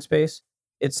design space,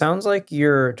 it sounds like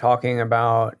you're talking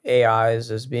about AIs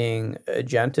as being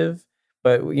agentive,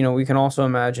 but we can also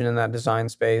imagine in that design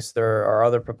space there are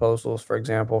other proposals, for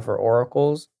example, for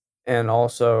oracles and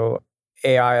also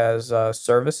AI as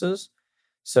services.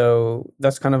 So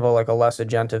that's kind of like a less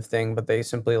agentive thing, but they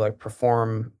simply like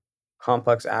perform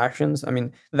complex actions. I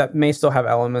mean, that may still have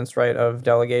elements, right, of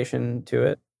delegation to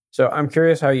it. So I'm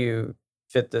curious how you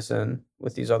fit this in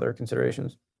with these other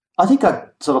considerations. I think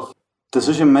a sort of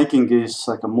decision making is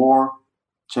like a more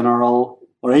general,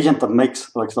 or agent that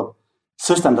makes like sort of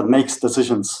system that makes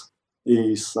decisions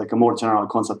is like a more general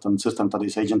concept than system that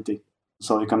is agenty.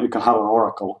 So you can have an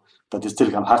oracle that is still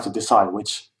has to decide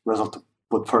which result to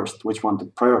put first, which one to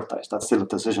prioritize. That's still a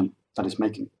decision that is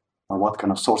making, or what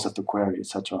kind of sources to query,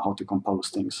 etc., how to compose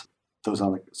things. Those are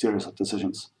like a series of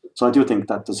decisions. So I do think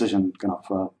that decision kind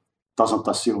of doesn't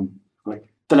assume like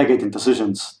delegating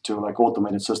decisions to like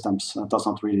automated systems does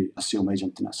not really assume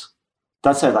agentiness.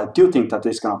 That said, I do think that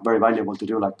it's kind of very valuable to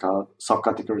do like a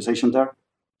subcategorization there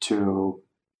to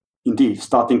indeed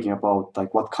start thinking about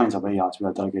like what kinds of AIs we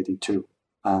are delegating to.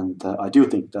 And I do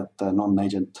think that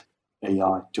non-agent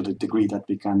AI, to the degree that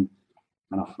we can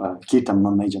kind of keep them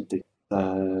non-agenty,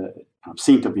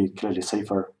 seem to be clearly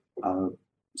safer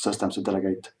systems to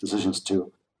delegate decisions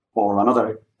to. Or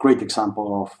another great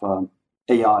example of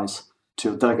AIs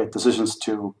to delegate decisions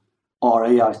to are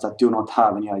AIs that do not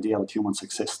have any idea that humans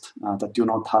exist, that do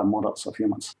not have models of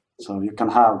humans. So you can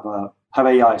have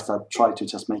AIs that try to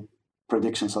just make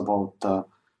predictions about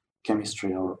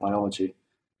chemistry or biology,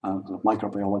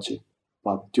 microbiology,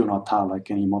 but do not have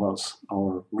like any models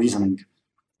or reasoning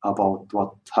about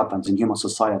what happens in human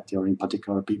society or in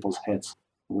particular people's heads,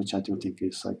 which I do think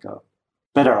is like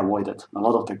better avoided. A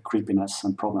lot of the creepiness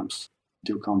and problems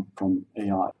do come from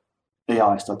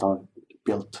AIs that are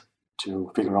built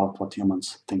to figure out what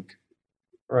humans think.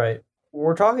 Right.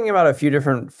 We're talking about a few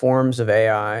different forms of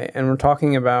AI, and we're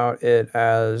talking about it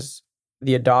as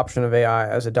the adoption of AI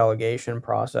as a delegation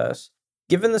process.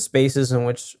 Given the spaces in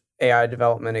which AI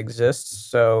development exists,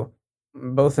 so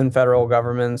both in federal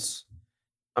governments,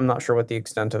 I'm not sure what the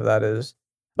extent of that is,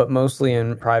 but mostly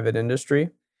in private industry,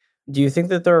 do you think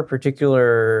that there are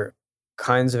particular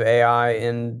kinds of AI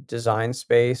in design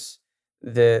space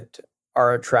that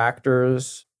are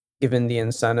attractors given the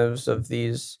incentives of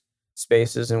these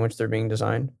spaces in which they're being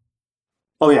designed?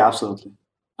 Oh yeah, absolutely.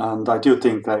 And I do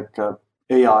think like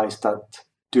AIs that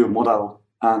do model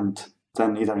and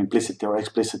then either implicitly or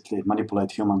explicitly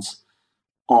manipulate humans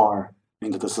are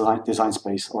in the design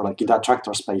space or like in the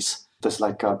attractor space. There's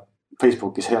like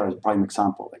Facebook is here as a prime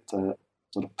example, like the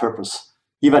sort of purpose,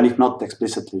 even if not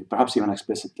explicitly, perhaps even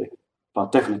explicitly,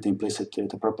 but definitely implicitly,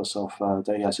 the purpose of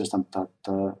the AI system that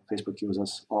Facebook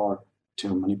uses are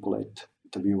to manipulate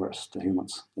the viewers, the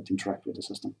humans that interact with the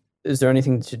system. Is there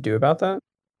anything to do about that?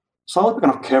 So I would be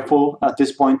kind of careful at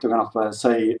this point to kind of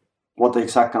say what the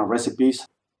exact kind of recipes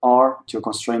are to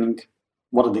constraining,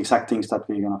 what are the exact things that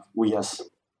we as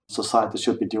society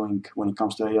should be doing when it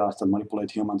comes to AIs that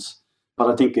manipulate humans. But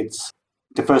I think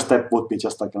the first step would be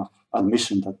just like an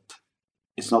admission that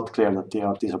it's not clear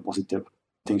that these are positive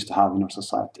things to have in our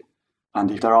society. And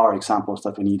if there are examples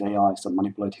that we need AIs that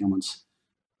manipulate humans,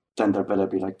 then there better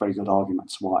be like very good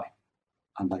arguments why.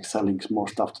 And like selling more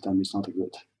stuff to them is not a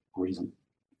good reason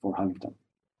for having them.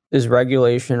 Is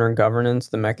regulation or governance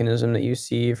the mechanism that you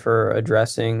see for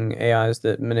addressing AIs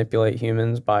that manipulate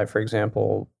humans by, for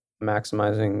example,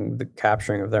 maximizing the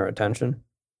capturing of their attention?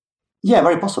 Yeah,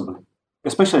 very possibly.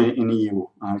 especially in EU.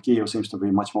 EU seems to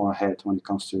be much more ahead when it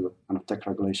comes to kind of tech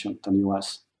regulation than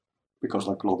US because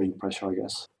like lobbying pressure, I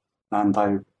guess. And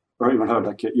I even heard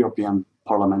like European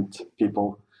Parliament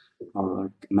people or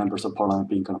like members of Parliament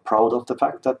being kind of proud of the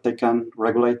fact that they can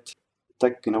regulate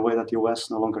tech in a way that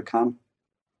US no longer can.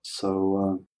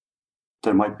 So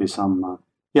there might be some.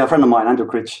 A friend of mine, Andrew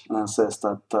Critch, says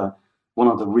that one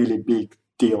of the really big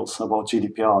deals about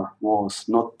GDPR was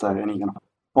not any kind of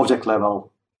object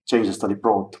level changes that it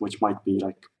brought, which might be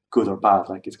like good or bad,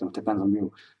 like it's going to depend on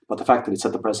you, but the fact that it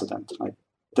set the precedent. Like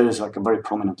there is like a very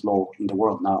prominent law in the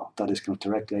world now that is kind of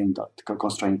directly aimed at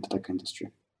constraining the tech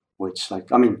industry, which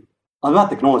like, I mean, I'm not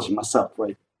technology myself,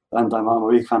 right? And I'm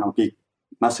a big fan of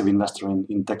massive investor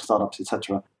in tech startups,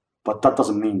 etc. But that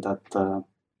doesn't mean that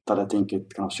that I think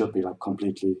it kind of should be like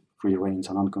completely free range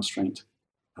and unconstrained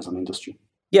as an industry.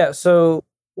 Yeah, so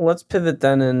let's pivot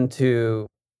then into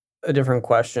a different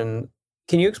question.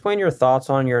 Can you explain your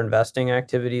thoughts on your investing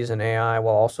activities in AI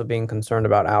while also being concerned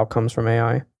about outcomes from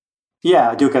AI? Yeah,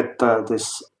 I do get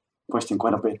this question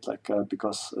quite a bit, like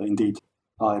because indeed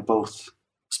I both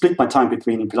split my time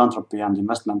between philanthropy and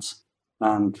investments.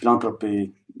 And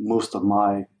philanthropy, most of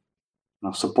my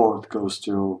support goes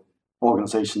to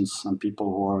organizations and people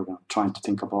who are trying to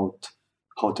think about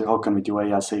how can we do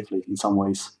AI safely in some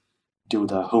ways, do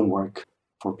the homework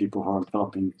for people who are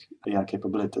developing AI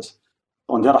capabilities.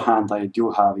 On the other hand, I do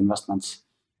have investments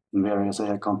in various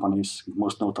AI companies.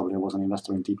 Most notably, I was an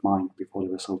investor in DeepMind before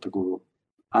they were sold to Google.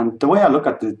 And the way I look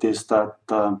at it is that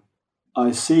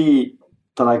I see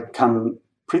that I can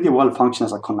pretty well function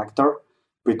as a connector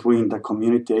between the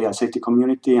community, AI safety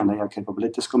community and AI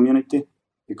capabilities community,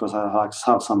 because I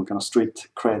have some kind of street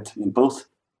cred in both.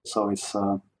 So it's,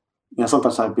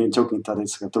 sometimes I've been joking that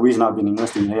it's the reason I've been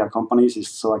investing in AI companies is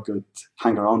so I could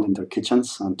hang around in their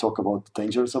kitchens and talk about the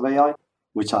dangers of AI,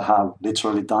 which I have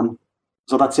literally done.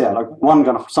 So that's, like one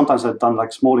kind of, sometimes I've done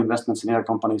like small investments in AI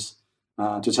companies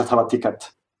to just have a ticket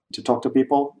to talk to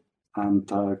people and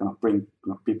kind of bring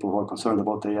people who are concerned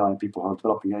about AI and people who are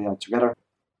developing AI together.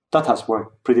 That has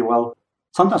worked pretty well.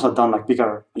 Sometimes I've done like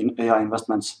bigger AI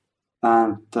investments.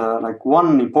 And like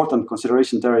one important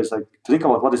consideration there is like to think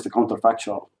about what is the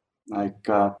counterfactual. Like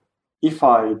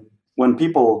when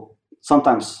people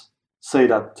sometimes say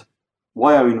that,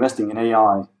 why are you investing in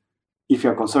AI if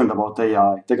you're concerned about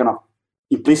AI? They're going to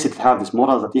implicitly have this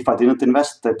model that if I didn't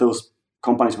invest, that those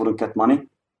companies wouldn't get money.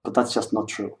 But that's just not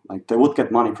true. Like they would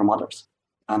get money from others.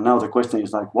 And now the question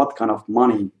is like, what kind of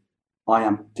money I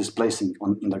am displacing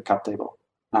in their cap table?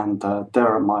 And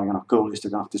there, my goal is to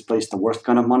kind of displace the worst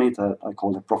kind of money that I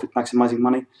call the profit maximizing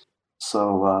money.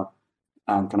 So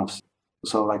in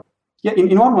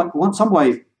some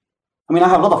way, I mean, I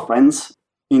have a lot of friends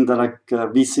in the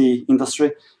VC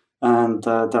industry, and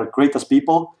they're great as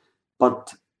people,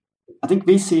 but I think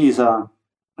VC is a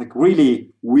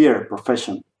really weird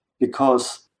profession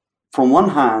because from one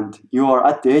hand, you are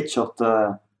at the edge of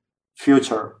the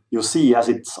future. You see as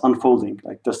it's unfolding.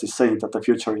 Like there's this saying that the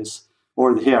future is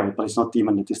already here, but it's not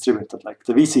evenly distributed. Like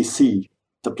the VC see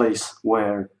the place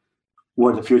where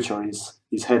the future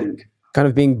is heading. Kind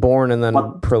of being born and then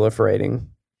proliferating.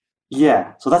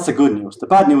 Yeah, so that's the good news. The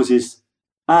bad news is,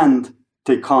 and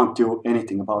they can't do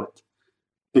anything about it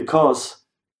because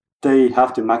they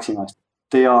have to maximize.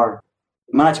 They are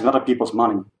managing other people's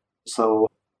money. So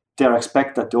they are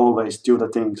expected to always do the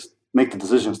things, make the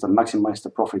decisions that maximize the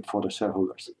profit for the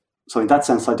shareholders. So in that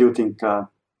sense, I do think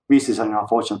VCs are in a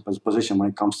fortunate position when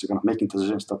it comes to kind of making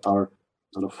decisions that are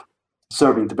sort of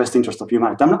serving the best interest of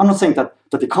humanity. I'm not saying that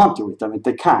they can't do it. I mean,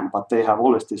 they can, but they have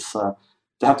always this,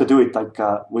 they have to do it like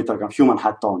with a human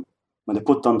hat on. When they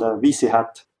put on the VC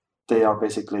hat, they are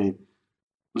basically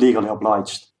legally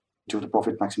obliged to the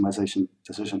profit maximization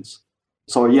decisions.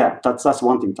 So yeah, that's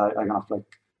one thing that I kind of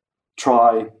like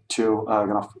try to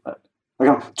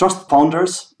trust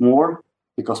founders more,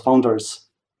 because founders,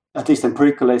 at least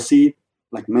empirically, I see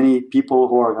like many people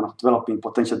who are kind of developing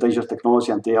potential dangerous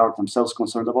technology and they are themselves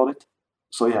concerned about it.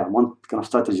 So yeah, one kind of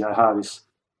strategy I have is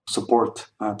support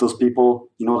those people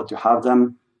in order to have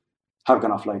them have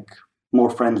kind of like more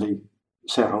friendly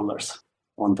shareholders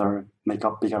on their make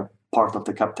up bigger part of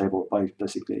the cap table by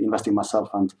basically investing myself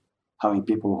and having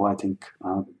people who I think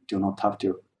do not have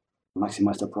to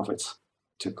maximize their profits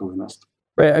to co-invest.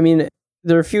 Right. I mean,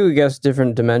 there are a few, I guess,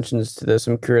 different dimensions to this.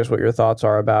 I'm curious what your thoughts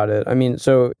are about it. I mean,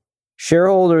 so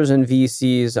shareholders and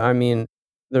VCs, I mean,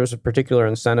 there's a particular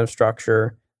incentive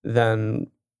structure then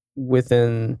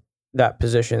within that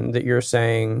position that you're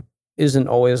saying isn't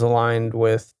always aligned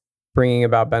with bringing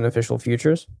about beneficial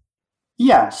futures?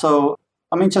 Yeah. So,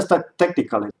 I mean, just that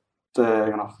technically,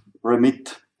 the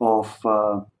remit of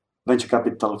venture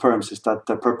capital firms is that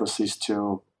their purpose is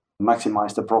to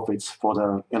maximize the profits for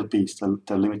their LPs,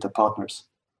 the limited partners.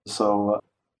 So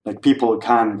like people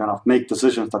can kind of make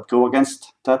decisions that go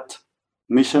against that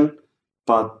mission,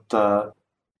 but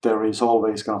there is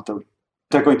always kind of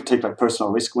they're going to take like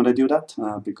personal risk when they do that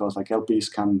because like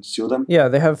LPs can sue them. Yeah,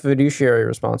 they have fiduciary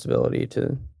responsibility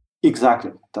to.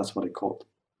 Exactly, that's what it's called.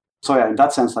 So yeah, in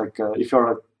that sense, like if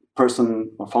you're a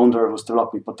person or founder who's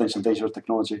developing potential dangerous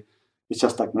technology, it's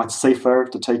just like much safer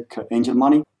to take angel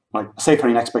money, like safer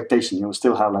in expectation. You will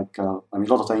still have like, a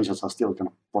lot of the angels are still kind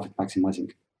of profit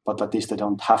maximizing, but at least they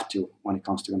don't have to when it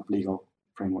comes to kind of legal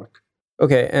framework.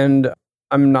 Okay, and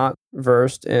I'm not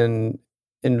versed in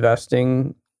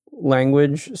investing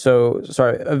language. So,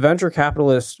 sorry, a venture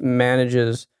capitalist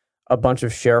manages a bunch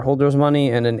of shareholders' money,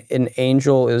 and an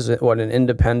angel is what, an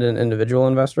independent individual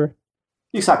investor?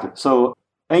 Exactly. So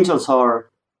angels are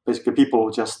basically people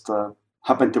who just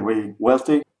happen to be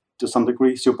wealthy to some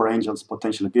degree, super angels,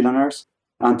 potentially billionaires,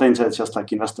 and then they just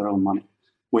like invest their own money,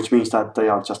 which means that they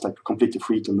are just like completely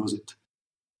free to lose it.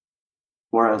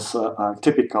 Whereas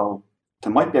typical,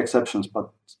 there might be exceptions,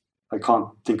 but I can't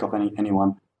think of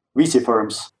anyone. VC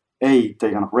firms, they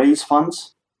kind of raise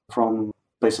funds from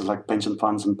places like pension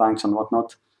funds and banks and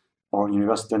whatnot, or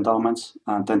university endowments,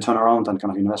 and then turn around and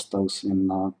kind of invest those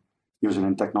in usually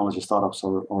in technology startups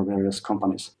or various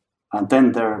companies. And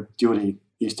then their duty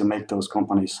is to make those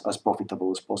companies as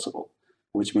profitable as possible,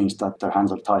 which means that their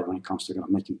hands are tied when it comes to kind of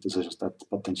making decisions that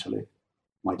potentially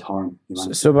might harm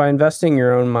humanity. So by investing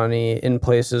your own money in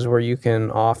places where you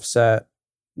can offset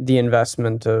the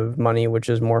investment of money, which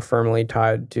is more firmly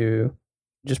tied to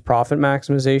just profit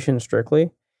maximization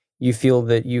strictly, you feel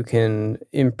that you can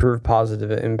improve positive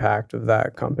impact of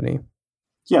that company.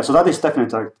 Yeah, so that is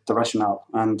definitely the rationale.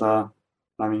 And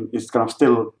it's kind of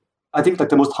still, I think like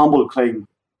the most humble claim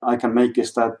I can make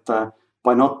is that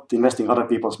by not investing other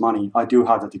people's money, I do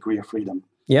have a degree of freedom.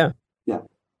 Yeah. Yeah.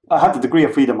 I have the degree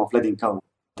of freedom of letting go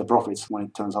the profits when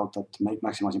it turns out that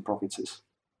maximizing profits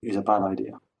is a bad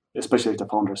idea, especially if the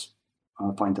founders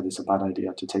find that it's a bad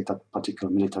idea to take that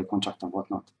particular military contract and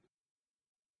whatnot.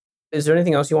 Is there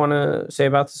anything else you want to say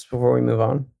about this before we move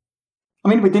on? I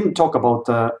mean, we didn't talk about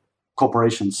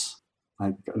corporations.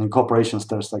 Like in corporations,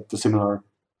 there's like the similar,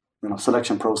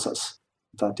 selection process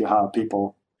that you have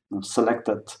people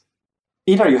selected.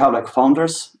 Either you have like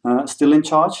founders still in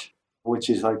charge, which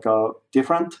is like a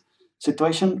different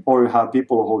situation, or you have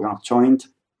people who kind of joined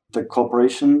the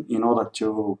corporation in order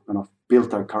to build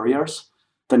their careers.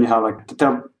 Then you have like there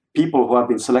are people who have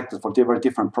been selected for very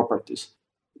different properties,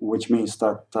 which means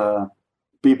that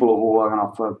people who are kind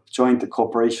of joined the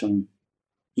corporation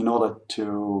in order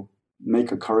to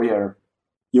make a career,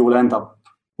 you will end up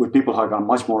with people who are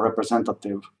much more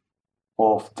representative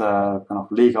of the kind of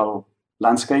legal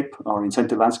landscape or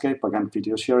incentive landscape, again,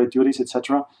 fiduciary duties,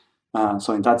 etc.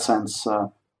 So in that sense,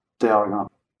 they are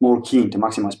more keen to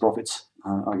maximize profits.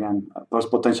 Again, there's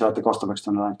potential at the cost of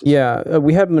externalities. Yeah,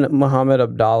 we had Mohammed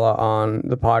Abdallah on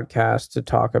the podcast to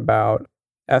talk about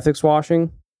ethics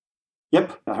washing.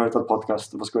 Yep, I heard that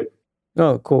podcast. It was great.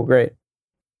 Oh, cool, great.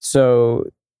 So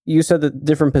you said that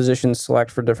different positions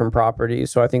select for different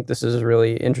properties. So I think this is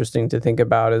really interesting to think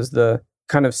about, is the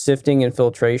kind of sifting and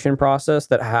filtration process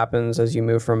that happens as you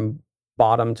move from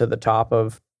bottom to the top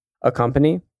of a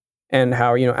company, and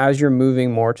how, as you're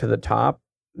moving more to the top,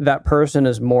 that person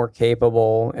is more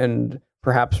capable and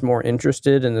perhaps more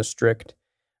interested in the strict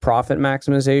profit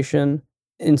maximization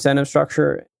incentive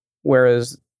structure,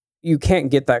 whereas you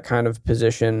can't get that kind of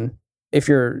position if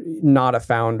you're not a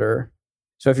founder.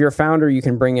 So if you're a founder, you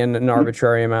can bring in an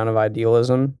arbitrary amount of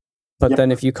idealism. But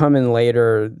then if you come in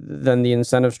later, then the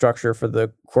incentive structure for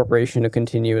the corporation to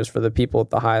continue is for the people at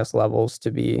the highest levels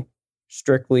to be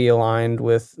strictly aligned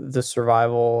with the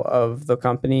survival of the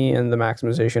company and the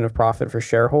maximization of profit for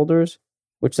shareholders,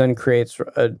 which then creates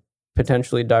a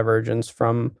potentially divergence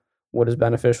from what is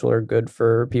beneficial or good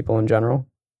for people in general.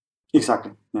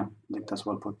 Exactly. Yeah, I think that's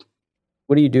well put.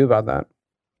 What do you do about that?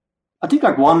 I think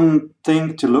like one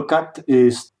thing to look at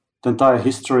is the entire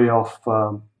history of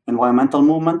environmental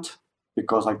movement,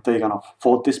 because like they kind of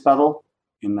fought this battle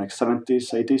in like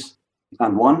 70s, 80s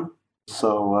and won.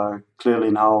 So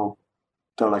clearly now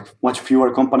there are like much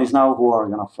fewer companies now who are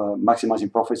kind of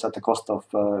maximizing profits at the cost of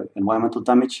environmental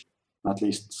damage, at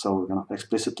least so kind of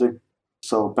explicitly.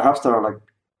 So perhaps there are like,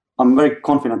 I'm very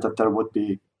confident that there would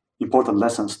be important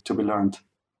lessons to be learned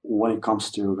when it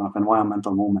comes to kind of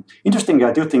environmental movement. Interestingly,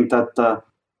 I do think that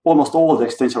almost all the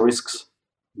existential risks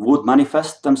would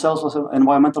manifest themselves as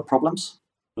environmental problems.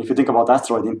 If you think about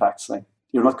asteroid impacts, like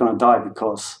you're not going to die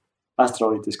because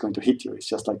asteroid is going to hit you. It's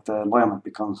just like the environment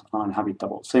becomes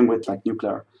uninhabitable. Same with like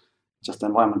nuclear just the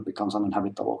environment becomes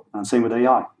uninhabitable. And same with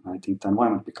AI. I think the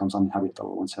environment becomes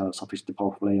uninhabitable once you have sufficiently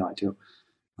powerful AI too.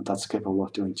 And that's capable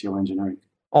of doing geoengineering.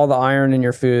 All the iron in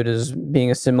your food is being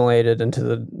assimilated into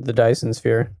the Dyson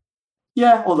sphere.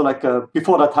 Yeah, although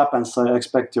before that happens, I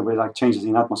expect there will be changes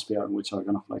in atmosphere, which are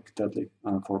kind of deadly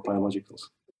for biologicals.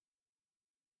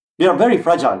 We are very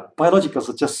fragile. Biologicals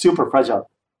are just super fragile.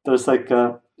 There's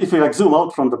if we zoom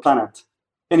out from the planet,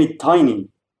 any tiny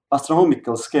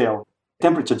astronomical scale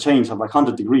temperature change of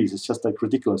 100 degrees is just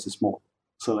ridiculously small.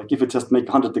 So if you just make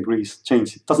 100 degrees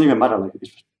change, it doesn't even matter if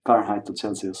it's Fahrenheit or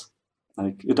Celsius.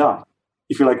 You die.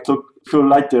 If you took few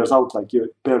light years out,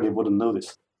 you barely wouldn't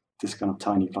notice this kind of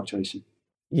tiny fluctuation.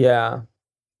 Yeah.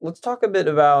 Let's talk a bit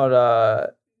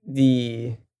about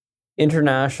the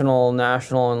international,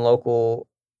 national, and local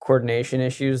coordination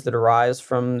issues that arise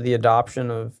from the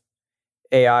adoption of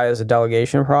AI as a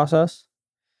delegation process.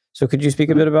 So could you speak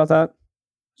a bit about that?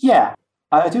 Yeah,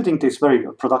 I do think it's very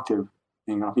productive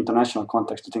in international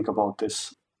context to think about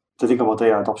this, to think about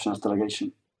AI adoption as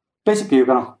delegation. Basically, you're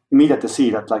going to immediately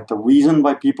see that the reason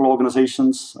why people,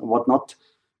 organizations, and whatnot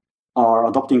are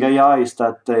adopting AI is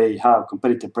that they have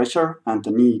competitive pressure and the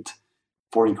need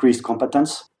for increased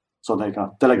competence. So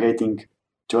they're delegating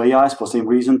to AIs for the same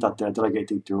reason that they're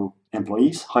delegating to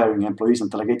employees, hiring employees and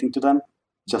delegating to them,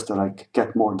 just to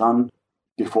get more done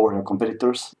before your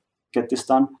competitors get this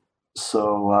done.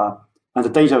 So, and the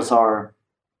dangers are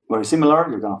very similar.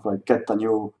 You're going to get a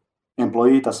new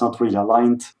employee that's not really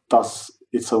aligned, does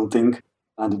its own thing,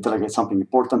 and you delegate something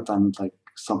important, and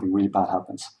something really bad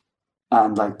happens.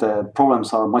 And the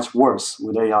problems are much worse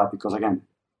with AI because again,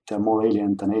 they're more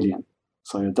alien than alien.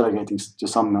 So you're delegating to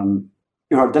someone,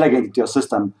 you are delegating to a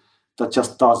system that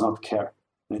just does not care.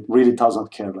 It really does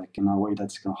not care, in a way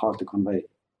that's hard to convey.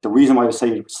 The reason why we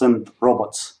say send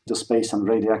robots to space and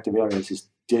radioactive areas is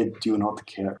they do not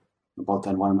care about the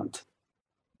environment.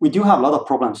 We do have a lot of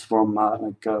problems from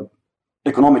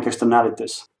economic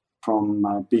externalities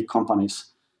from big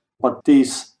companies, but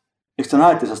these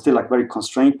externalities are still very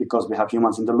constrained because we have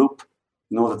humans in the loop.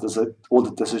 That there's all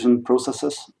the decision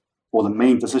processes, all the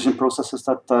main decision processes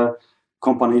that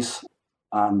companies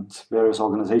and various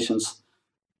organizations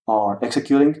are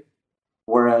executing.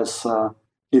 Whereas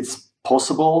it's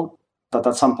possible that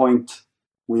at some point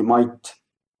we might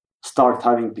start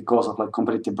having, because of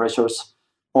competitive pressures,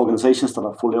 organizations that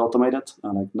are fully automated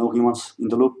and no humans in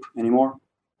the loop anymore.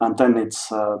 And then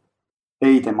it's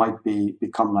they might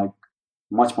become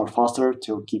much more faster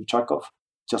to keep track of,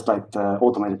 just like the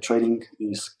automated trading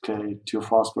is clearly too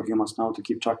fast for humans now to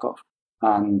keep track of.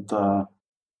 And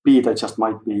B, they just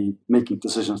might be making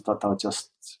decisions that are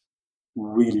just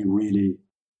really, really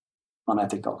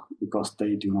unethical because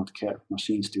they do not care.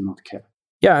 Machines do not care.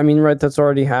 Yeah, I mean, right, that's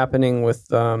already happening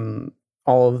with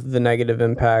all of the negative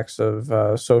impacts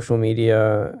of social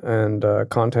media and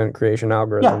content creation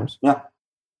algorithms. Yeah.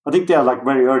 I think they are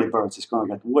very early birds. It's going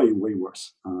to get way, way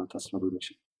worse. That's my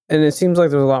prediction. And it seems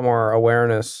like there's a lot more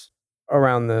awareness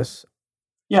around this.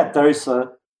 Yeah, there is. I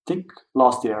think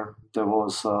last year there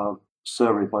was a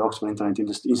survey by Oxford Internet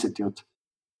Institute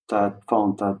that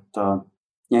found that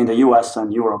in the US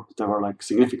and Europe, there were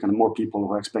significantly more people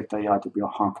who expect AI to be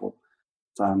harmful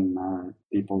than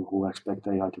people who expect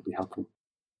AI to be helpful.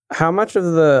 How much of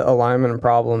the alignment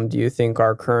problem do you think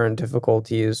are current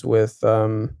difficulties with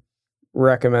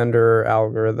recommender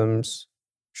algorithms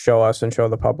show us and show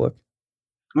the public?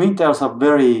 I mean, there's a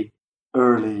very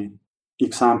early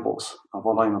examples of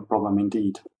alignment problem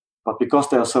indeed. But because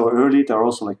they are so early, they're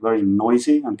also very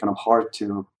noisy and hard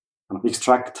to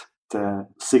extract the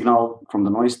signal from the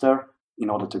noise there in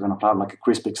order to have a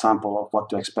crisp example of what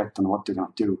to expect and what to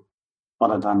do.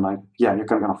 Other than you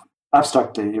can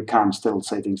abstractly, you can still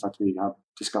say things that we have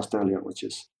discussed earlier, which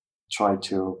is try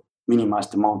to minimize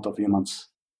the amount of humans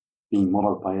being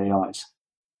modeled by AIs.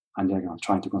 And they're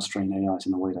trying to constrain AIs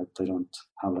in a way that they don't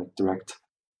have direct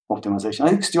optimization. I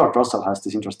think Stuart Russell has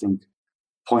this interesting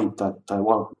point that,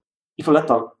 if you let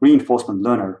a reinforcement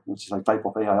learner, which is type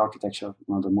of AI architecture,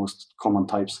 one of the most common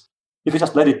types, if you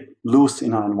just let it loose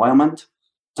in an environment,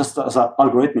 just as an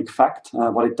algorithmic fact,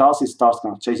 what it does is starts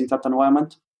chasing that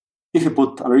environment. If you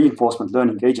put a reinforcement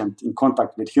learning agent in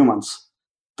contact with humans,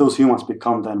 those humans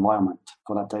become the environment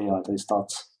for that AI that it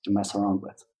starts to mess around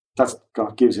with. That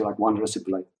gives you one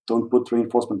recipe, don't put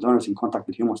reinforcement learners in contact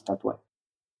with humans that way,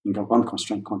 in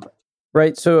unconstrained contact.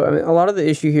 Right. So a lot of the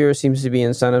issue here seems to be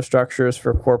incentive structures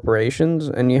for corporations.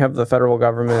 And you have the federal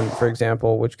government, for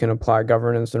example, which can apply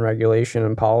governance and regulation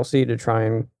and policy to try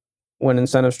and, when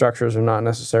incentive structures are not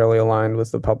necessarily aligned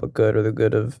with the public good or the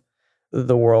good of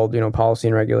the world, policy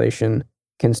and regulation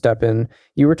can step in.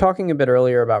 You were talking a bit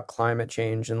earlier about climate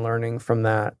change and learning from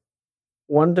that.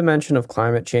 one dimension of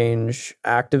climate change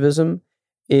activism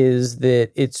is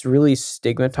that it's really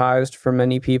stigmatized for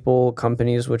many people,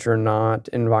 companies which are not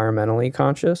environmentally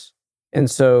conscious.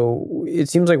 And so it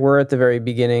seems like we're at the very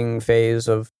beginning phase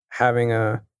of having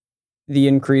the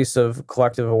increase of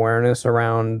collective awareness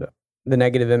around the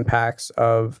negative impacts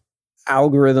of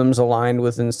algorithms aligned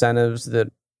with incentives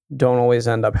that don't always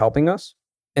end up helping us.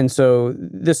 And so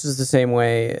this is the same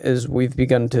way as we've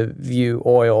begun to view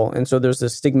oil. And so there's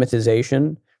this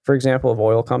stigmatization, for example, of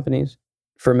oil companies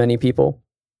for many people.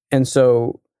 And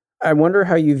so I wonder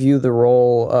how you view the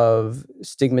role of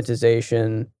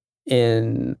stigmatization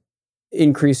in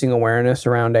increasing awareness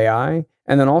around AI.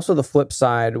 And then also the flip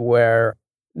side, where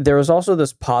there is also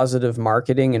this positive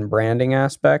marketing and branding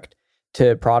aspect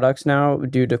to products now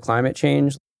due to climate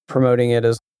change, promoting it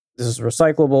as this is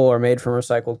recyclable or made from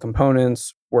recycled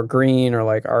components, or green, or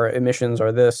like our emissions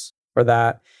are this or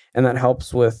that. And that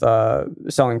helps with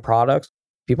selling products.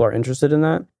 People are interested in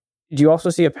that. Do you also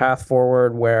see a path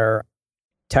forward where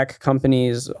tech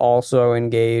companies also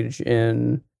engage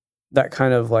in that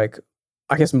kind of like,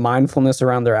 I guess, mindfulness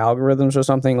around their algorithms or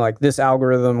something? Like this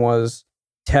algorithm was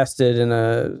tested in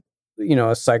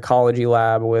a psychology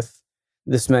lab with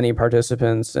this many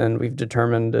participants, and we've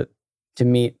determined it to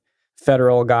meet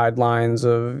federal guidelines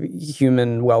of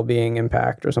human well-being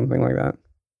impact or something like that.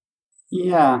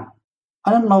 Yeah,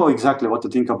 I don't know exactly what to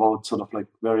think about sort of like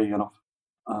very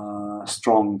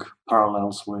strong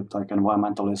parallels with like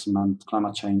environmentalism and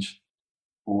climate change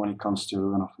when it comes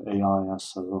to AI as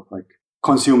sort of like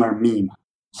consumer meme,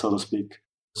 so to speak.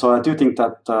 So I do think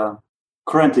that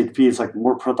currently it feels like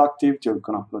more productive to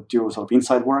kind of do sort of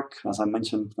inside work, as I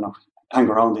mentioned, hang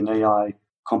around in AI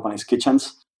companies'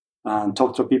 kitchens and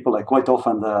talk to people. Like quite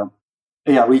often the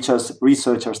AI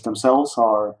researchers themselves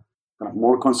are kind of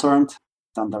more concerned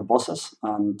than their bosses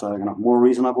and kind of more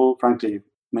reasonable, frankly,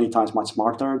 many times much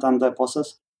smarter than their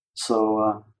bosses.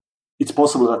 So it's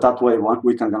possible that way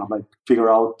we can kind of like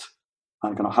figure out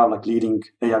and kind of have like leading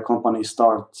AI companies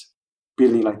start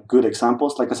building like good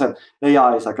examples. Like I said,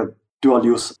 AI is like a dual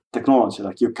use technology.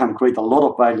 Like you can create a lot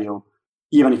of value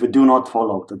even if you do not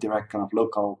follow the direct kind of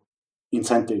local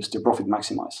incentives to profit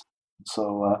maximize.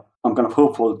 So I'm kind of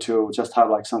hopeful to just have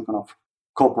like some kind of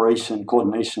cooperation,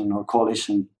 coordination, or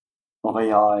coalition of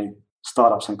AI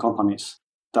startups and companies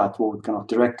that would kind of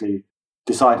directly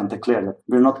decide and declare that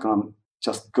we're not going to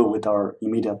just go with our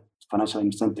immediate financial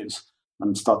incentives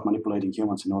and start manipulating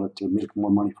humans in order to milk more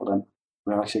money for them.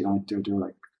 We're actually going to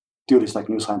do this like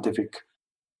new scientific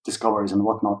discoveries and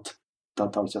whatnot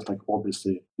that are just like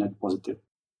obviously net positive.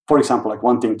 For example, like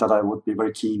one thing that I would be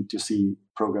very keen to see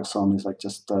progress on is like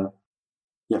just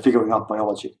figuring out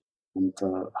biology and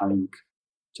having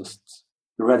just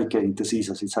eradicating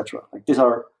diseases, etc. Like these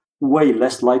are way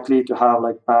less likely to have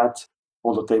like bad,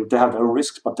 although they have their own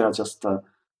risks, but they are just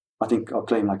I think I'll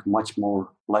claim like much more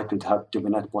likely to be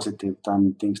net positive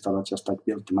than things that are just like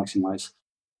built to maximize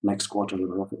next quarterly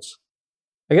profits.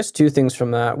 I guess two things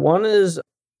from that. One is,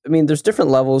 I mean, there's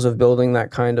different levels of building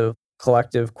that kind of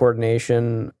collective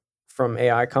coordination from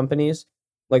AI companies.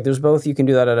 Like there's both, you can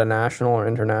do that at a national or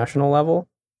international level.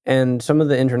 And some of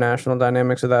the international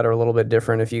dynamics of that are a little bit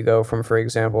different if you go from, for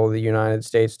example, the United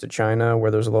States to China, where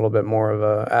there's a little bit more of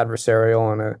a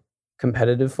adversarial and a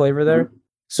competitive flavor there. Mm-hmm.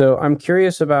 So I'm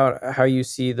curious about how you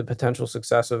see the potential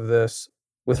success of this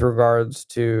with regards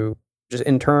to just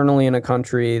internally in a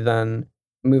country, then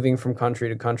moving from country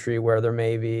to country where there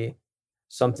may be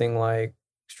something like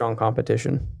strong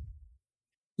competition.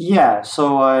 Yeah,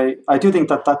 so I do think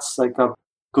that's like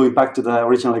going back to the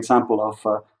original example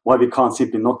of why we can't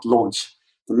simply not launch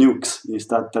the nukes is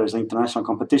that there's international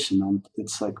competition and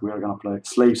it's like we are going to play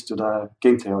slaves to the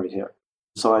game theory here.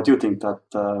 So I do think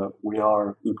that we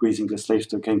are increasingly slaves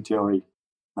to game theory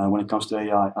when it comes to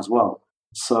AI as well.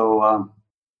 So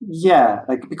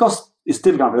like because it's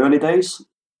still kind of early days,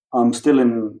 I'm still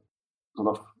in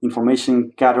sort of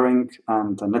information gathering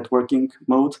and networking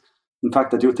mode. In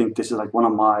fact, I do think this is like one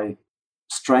of my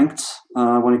strengths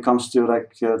when it comes to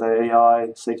like the AI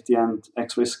safety and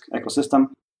X-risk ecosystem.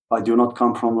 I do not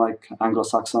come from like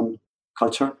Anglo-Saxon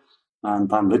culture,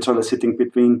 and I'm literally sitting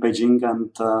between Beijing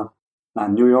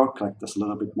and New York. Like there's a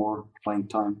little bit more flying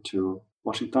time to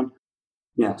Washington.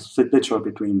 Yeah, sit literally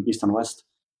between East and West,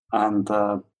 and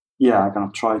I'm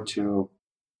gonna try to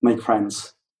make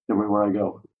friends everywhere I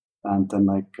go, and then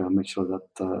like make sure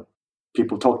that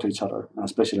people talk to each other,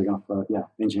 especially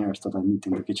engineers that I meet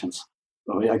in the kitchens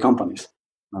of AI companies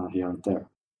here and there.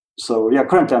 So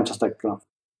currently I'm just like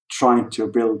trying to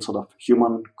build sort of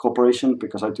human cooperation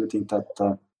because I do think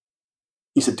that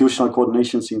institutional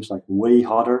coordination seems like way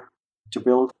harder to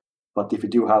build. But if you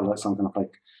do have like some kind of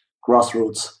like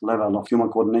grassroots level of human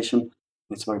coordination,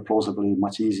 it's very plausibly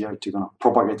much easier to kind of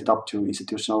propagate it up to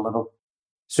institutional level.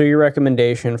 So your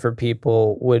recommendation for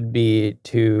people would be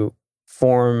to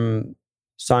form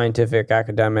scientific,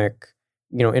 academic,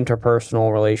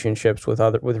 interpersonal relationships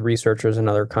with researchers in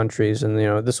other countries, and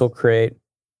this will create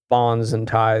bonds and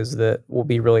ties that will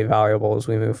be really valuable as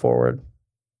we move forward.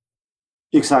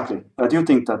 Exactly. I do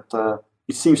think that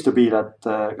it seems to be that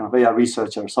kind of AI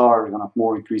researchers are kind of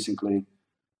more increasingly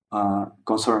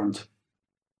concerned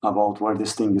about where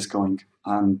this thing is going,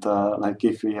 and like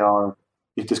if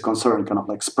this concern kind of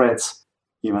like spreads,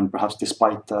 even perhaps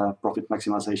despite profit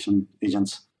maximization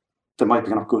agents, there might be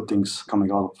kind of good things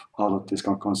coming out of this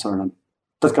kind of concern, and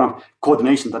that kind of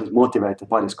coordination that is motivated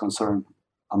by this concern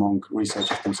among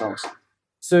researchers themselves.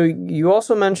 So you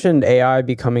also mentioned AI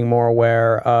becoming more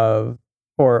aware of,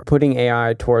 or putting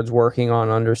AI towards working on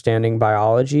understanding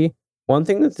biology. One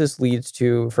thing that this leads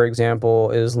to, for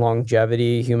example, is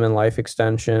longevity, human life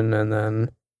extension, and then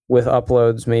with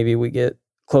uploads, maybe we get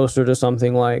closer to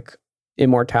something like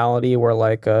immortality, where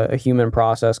like a human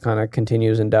process kind of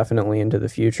continues indefinitely into the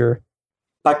future.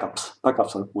 Backups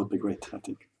would be great, I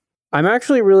think. I'm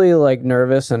actually really like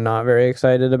nervous and not very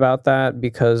excited about that,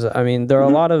 because I mean, there are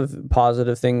a lot of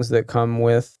positive things that come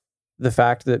with the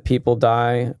fact that people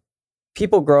die.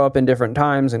 People grow up in different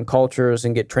times and cultures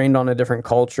and get trained on a different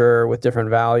culture with different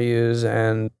values.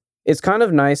 And it's kind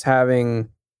of nice having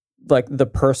like the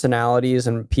personalities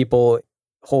and people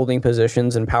holding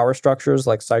positions and power structures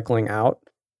like cycling out.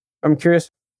 I'm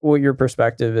curious what your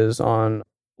perspective is on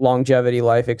longevity,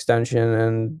 life extension,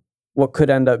 and what could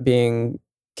end up being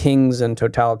kings and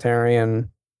totalitarian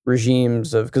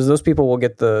regimes of, because those people will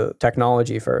get the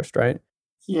technology first, right?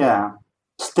 Yeah.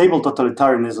 Stable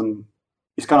totalitarianism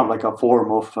is kind of like a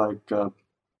form of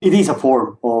it is a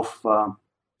form of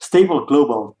stable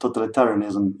global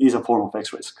totalitarianism is a form of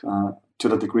X-risk to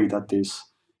the degree that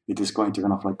it is going to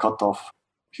kind of like cut off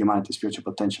humanity's future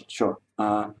potential. Sure.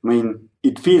 I mean,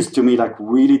 it feels to me like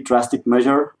really drastic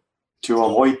measure to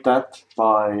avoid that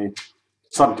by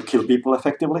starting to kill people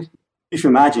effectively. If you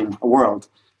imagine a world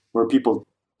where people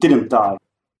didn't die,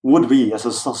 would we as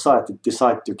a society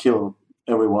decide to kill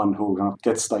everyone who kind of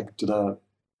gets like to the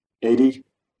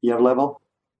 80-year level?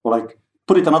 Or like,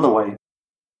 put it another way,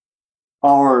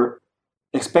 our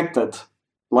expected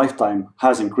lifetime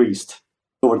has increased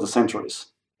over the centuries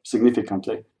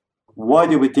significantly. Why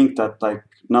do we think that like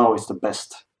now is the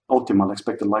best optimal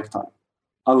expected lifetime?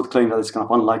 I would claim that it's kind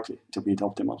of unlikely to be the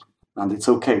optimal, and it's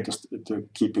okay to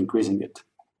keep increasing it.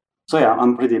 So yeah,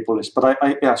 I'm pretty bullish. But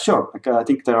yeah, sure. Like, I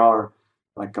think there are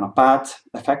like kind of bad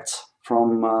effects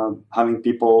from having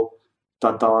people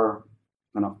that are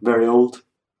very old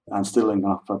and still in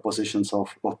kind of positions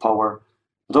of power.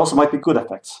 But also might be good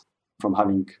effects from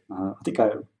having. I think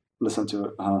I listened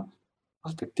to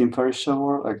the Tim Ferriss show,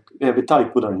 or like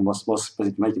Vitalik Buterin was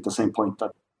basically making the same point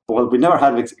that we never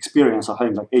had experience of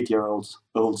having like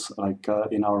 8-year-olds like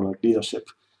in our like leadership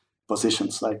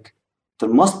positions. Like there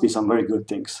must be some very good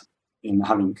things in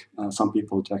having some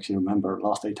people to actually remember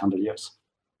last 800 years.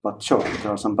 But sure,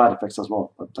 there are some bad effects as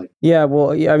well. But like, yeah,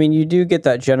 well, I mean, you do get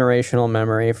that generational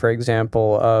memory, for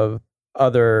example, of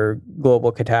other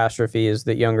global catastrophes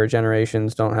that younger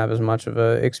generations don't have as much of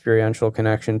a experiential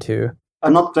connection to.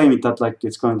 I'm not claiming that like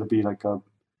it's going to be like a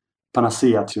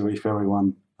panacea to if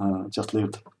everyone just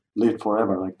lived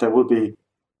forever. Like there will be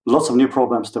lots of new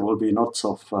problems. There will be lots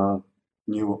of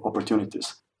new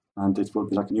opportunities, and it will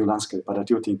be like a new landscape. But I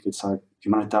do think it's a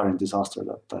humanitarian disaster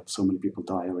that so many people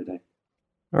die every day.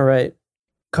 All right,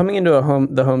 coming into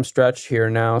the home stretch here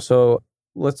now. So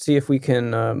let's see if we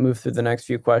can move through the next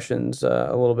few questions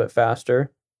a little bit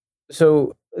faster.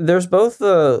 So there's both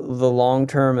the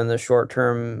long-term and the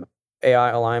short-term AI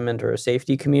alignment or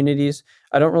safety communities.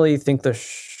 I don't really think the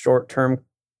short-term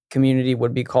community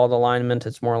would be called alignment.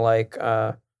 It's more like,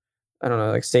 I don't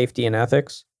know, like safety and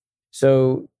ethics.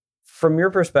 So from your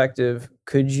perspective,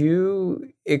 could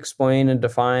you explain and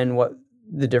define what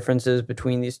the difference is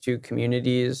between these two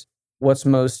communities? What's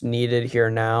most needed here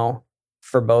now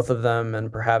for both of them,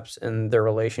 and perhaps in their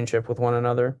relationship with one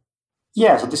another?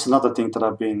 Yeah, so this is another thing that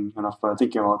I've been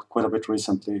thinking about quite a bit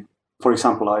recently. For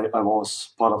example, I was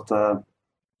part of the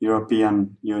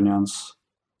European Union's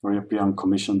or European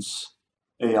Commission's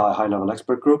AI high-level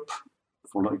expert group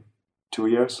for like 2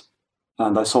 years,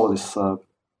 and I saw this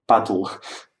battle,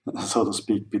 so to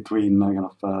speak, between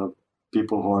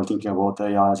people who are thinking about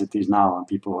AI as it is now and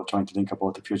people who are trying to think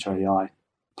about the future AI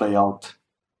play out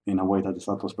in a way that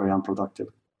was very unproductive.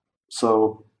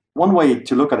 So one way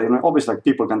to look at it, and obviously like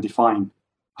people can define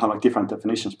how like different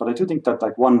definitions, but I do think that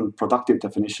like one productive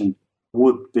definition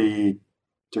would be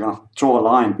to kind of draw a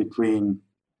line between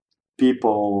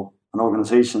people and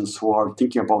organizations who are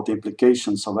thinking about the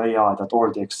implications of AI that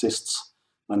already exists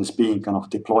and is being kind of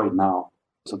deployed now.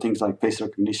 So things like face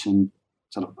recognition,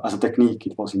 sort of as a technique,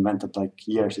 it was invented like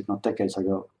years, if not decades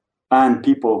ago. And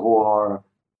people who are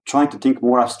trying to think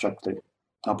more abstractly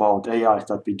about AIs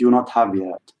that we do not have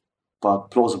yet,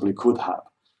 but plausibly could have.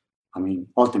 I mean,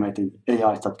 ultimately,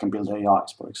 AIs that can build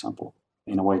AIs, for example,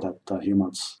 in a way that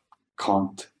humans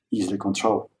can't easily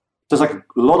control. There's like a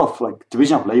lot of like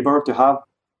division of labor to have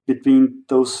between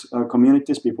those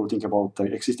communities. People think about the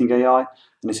existing AI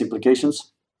and its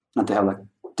implications, and they have like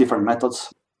different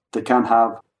methods. They can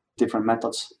have different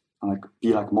methods and like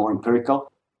be like more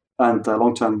empirical. And the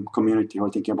long-term community who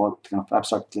are thinking about kind of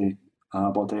abstractly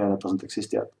about AI that doesn't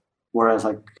exist yet. Whereas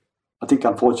like I think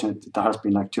unfortunately there has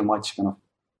been like too much kind of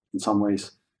in some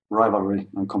ways rivalry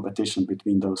and competition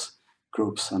between those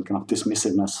groups and kind of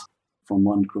dismissiveness from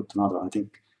one group to another. I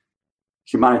think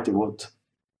humanity would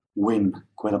win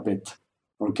quite a bit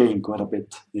or gain quite a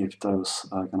bit if those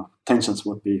kind of tensions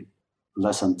would be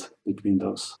lessened between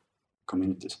those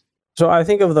communities. So I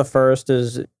think of the first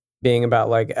as being about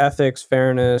like ethics,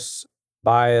 fairness,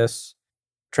 bias,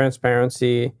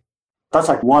 transparency. That's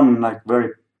like one like very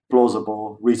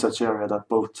plausible research area that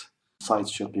both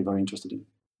sides should be very interested in.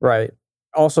 Right.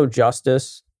 Also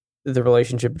justice, the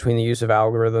relationship between the use of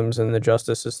algorithms and the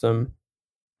justice system.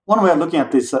 One way of looking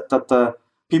at this that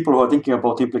people who are thinking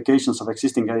about the implications of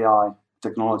existing AI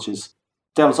technologies,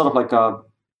 they have sort of like a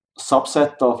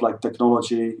subset of like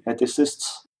technology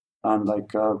ethicists and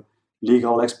like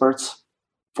legal experts.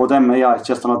 For them, AI is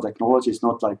just another technology. It's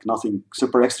not like nothing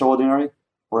super extraordinary.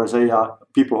 Whereas AI,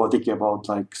 people who are thinking about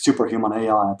like superhuman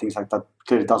AI and things like that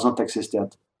clearly does not exist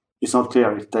yet. It's not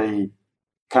clear if they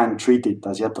can treat it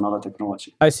as yet another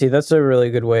technology. I see. That's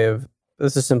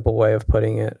a simple way of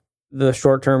putting it. The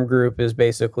short-term group is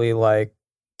basically like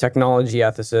technology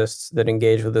ethicists that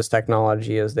engage with this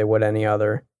technology as they would any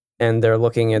other. And they're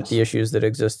looking at the issues that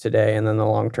exist today. And then the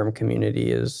long-term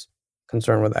community is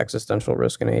concerned with existential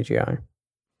risk and AGI.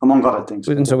 Among other things.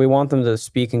 And so we want them to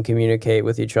speak and communicate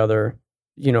with each other,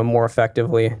 more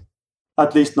effectively.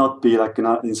 At least not be like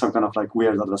in some kind of like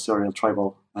weird adversarial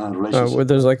tribal relationship. Where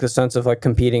there's like the sense of like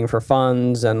competing for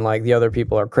funds and like the other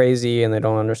people are crazy and they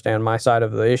don't understand my side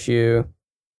of the issue.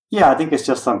 Yeah, I think it's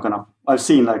just some kind of, I've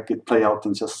seen like it play out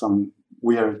in just some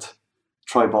weird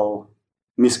tribal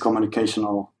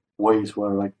miscommunicational ways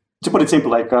where like, to put it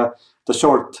simple, like the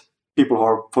short people who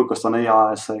are focused on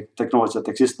AI as a technology that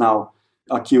exists now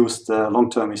accuse the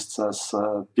long-termists as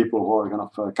people who are kind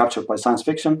of captured by science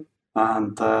fiction,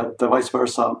 and the vice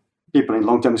versa. People in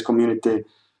long-termist community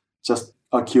just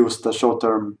accuse the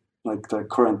short-term, like the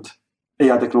current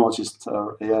AI technologists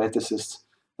or AI ethicists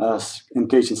as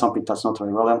engaged in something that's not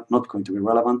very relevant, not going to be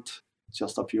relevant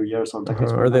just a few years or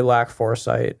decades. Or they lack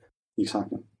foresight.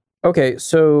 Exactly. Okay,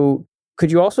 so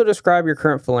could you also describe your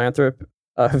current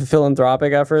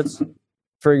philanthropic efforts?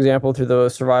 For example, through the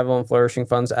Survival and Flourishing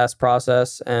Fund's S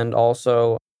process, and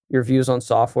also your views on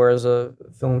software as a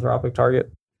philanthropic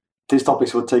target? These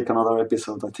topics would take another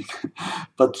episode, I think.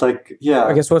 But like, yeah.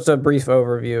 I guess what's a brief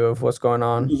overview of what's going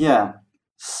on? Yeah.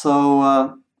 So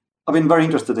I've been very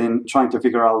interested in trying to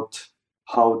figure out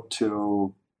how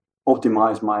to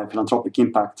optimize my philanthropic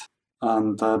impact.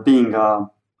 And being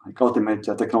like ultimate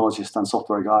technologist and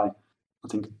software guy, I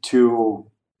think two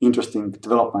interesting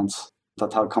developments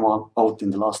that have come out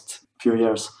in the last few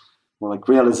years were like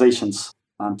realizations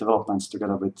and developments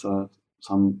together with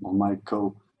some of my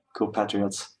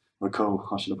co-patriots or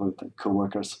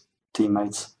co-workers,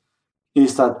 teammates,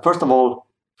 is that first of all,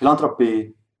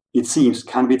 philanthropy, it seems,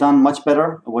 can be done much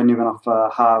better when you kind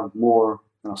of have more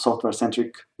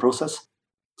software-centric process.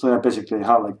 So I basically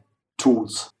have like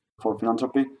tools for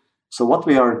philanthropy. So what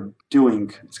we are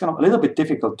doing, it's kind of a little bit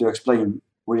difficult to explain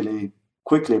really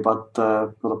quickly, but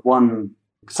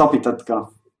something that kind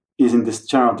of is in this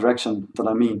general direction that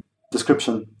I mean,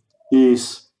 description,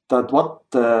 is that what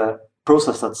the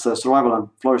process that the Survival and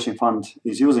Flourishing Fund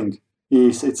is using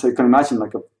is, you can imagine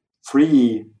like a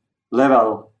free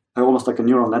level, almost like a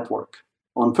neural network.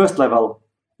 On first level,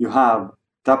 you have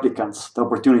the applicants, the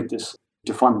opportunities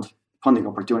to funding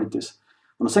opportunities.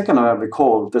 On the second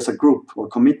level, there's a group or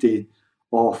committee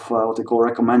of what they call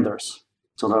recommenders.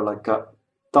 So they're like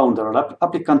down there are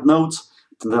applicant nodes,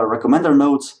 then there are recommender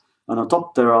nodes, and on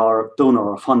top there are donor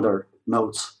or funder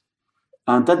nodes.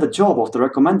 And then the job of the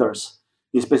recommenders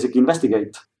is basically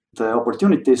investigate the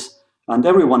opportunities, and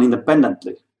everyone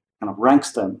independently kind of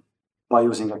ranks them by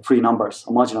using like three numbers,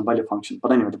 a marginal value function.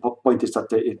 But anyway, the point is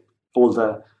that all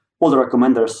the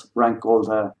recommenders rank all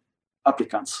the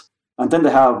applicants, and then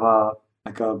they have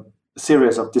like a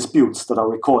series of disputes that are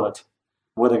recorded,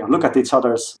 where they can look at each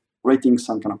other's ratings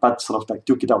and kind of sort of like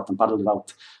duke it out and battle it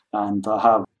out, and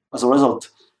have, as a result,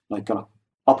 like kind of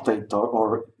update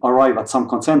or arrive at some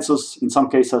consensus in some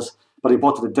cases. But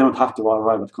importantly, they don't have to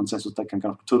arrive at consensus. They can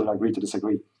kind of totally agree to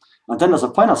disagree. And then as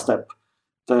a final step,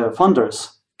 the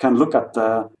funders can look at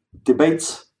the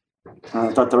debates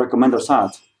that the recommenders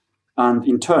had, and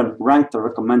in turn rank the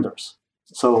recommenders.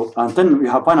 So, and then we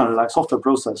have finally like software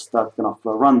process that kind of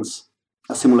runs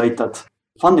a simulated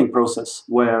funding process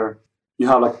where you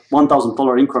have like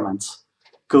 $1,000 increments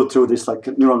go through this like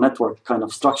neural network kind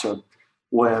of structure,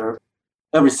 where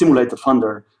every simulated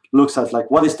funder looks at like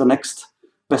what is the next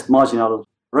best marginal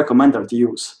recommender to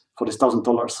use for this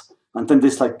 $1,000. And then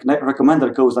this like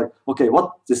recommender goes like, okay,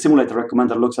 what the simulated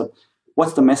recommender looks at,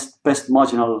 what's the best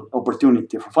marginal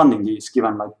opportunity for funding these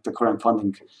given like the current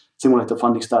funding, simulated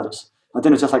funding status. And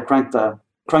then you just like crank the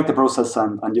process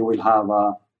and you will have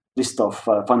a list of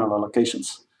final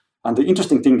allocations. And the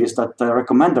interesting thing is that the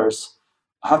recommenders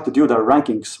have to do their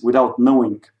rankings without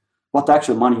knowing what the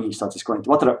actual money is that is going to,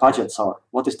 what their budgets are,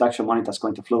 what is the actual money that's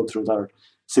going to flow through their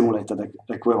simulated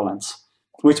equivalents,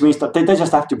 which means that they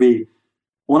just have to be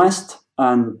honest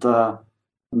and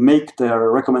make their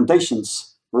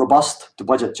recommendations robust to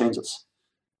budget changes.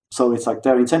 So it's like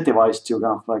they're incentivized to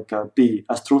kind of like be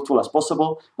as truthful as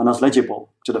possible and as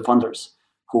legible to the funders,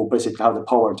 who basically have the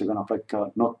power to kind of like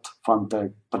not fund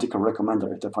a particular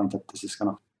recommender if they find that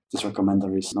this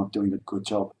recommender is not doing a good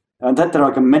job. And that there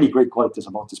are many great qualities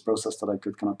about this process that I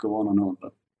could kind of go on and on,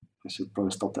 but I should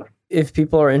probably stop there. If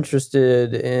people are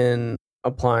interested in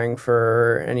applying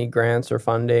for any grants or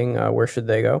funding, where should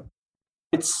they go?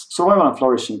 It's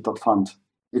survivalandflourishing.fund.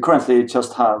 We currently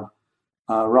just have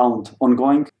a round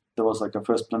ongoing. There was like a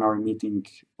first plenary meeting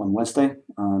on Wednesday,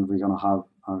 and we're going to have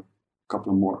a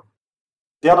couple more.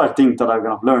 The other thing that I've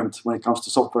kind of learned when it comes to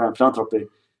software and philanthropy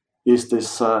is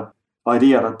this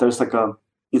idea that there's like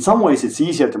in some ways it's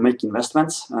easier to make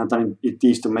investments than it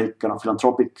is to make kind of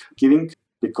philanthropic giving,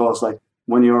 because like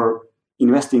when you're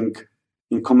investing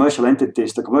in commercial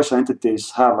entities, the commercial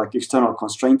entities have like external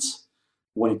constraints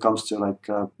when it comes to like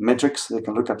metrics. They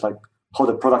can look at like how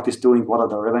the product is doing, what are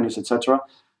the revenues, etc.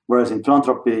 Whereas in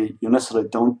philanthropy, you necessarily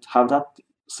don't have that.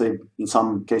 Say in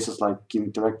some cases like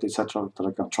giving directly, etc.,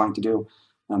 that are trying to do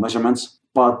measurements.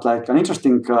 But like an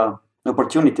interesting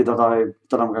opportunity that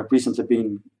I'm recently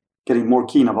been getting more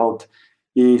keen about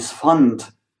is fund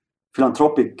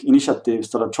philanthropic initiatives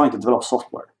that are trying to develop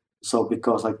software. So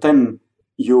because like then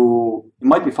you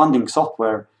might be funding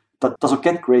software that doesn't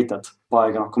get created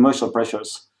by commercial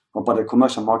pressures or by the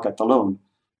commercial market alone.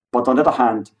 But on the other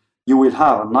hand, you will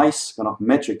have a nice kind of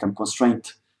metric and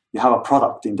constraint. You have a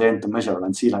product in the end to measure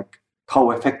and see like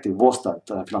how effective was that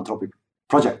philanthropic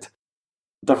project.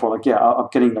 Therefore, like I'm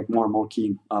getting like more and more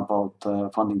keen about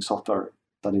funding software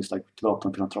that is like developed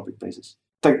on philanthropic basis.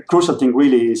 The crucial thing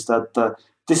really is that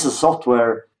this is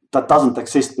software that doesn't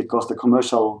exist because the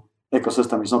commercial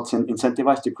ecosystem is not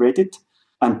incentivized to create it,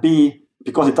 and B,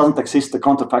 because it doesn't exist, the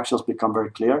counterfactuals become very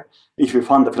clear. If you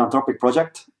fund a philanthropic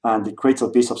project and it creates a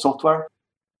piece of software,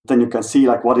 then you can see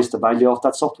like what is the value of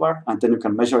that software, and then you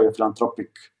can measure your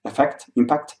philanthropic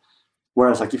impact.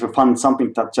 Whereas like if you fund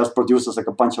something that just produces like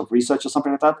a bunch of research or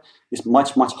something like that, it's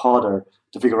much, much harder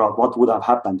to figure out what would have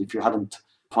happened if you hadn't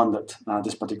funded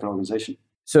this particular organization.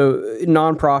 So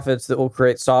nonprofits that will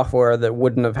create software that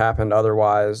wouldn't have happened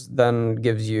otherwise then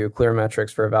gives you clear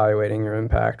metrics for evaluating your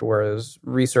impact, whereas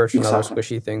research and other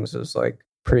squishy things is like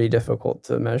pretty difficult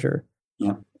to measure.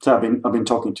 Yeah. So I've been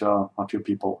talking to a few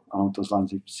people along those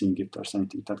lines, seeing if there's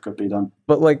anything that could be done.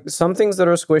 But like some things that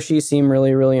are squishy seem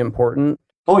really, really important.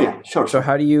 Oh yeah, sure. So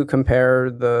how do you compare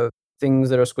the things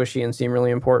that are squishy and seem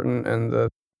really important and the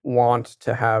want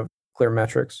to have clear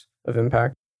metrics of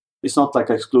impact? It's not like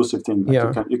an exclusive thing.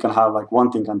 Like you can have like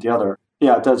one thing and the other.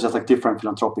 Yeah, there's just like different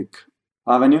philanthropic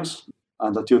avenues.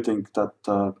 And I do think that,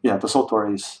 the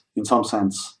software is in some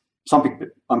sense something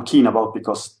I'm keen about,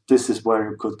 because this is where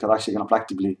you could actually kind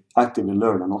of actively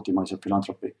learn and optimize your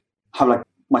philanthropy. Have like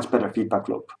much better feedback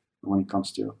loop when it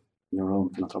comes to your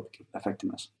own philanthropic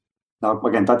effectiveness. Now,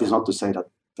 again, that is not to say that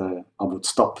I would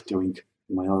stop doing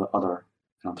my other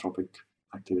philanthropic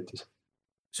activities.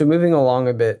 So moving along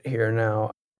a bit here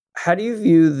now, how do you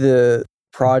view the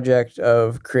project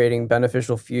of creating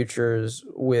beneficial futures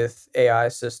with AI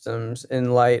systems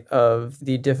in light of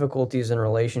the difficulties in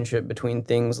relationship between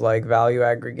things like value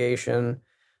aggregation,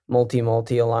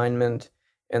 multi-multi alignment,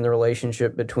 and the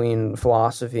relationship between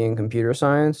philosophy and computer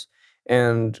science,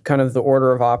 and kind of the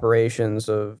order of operations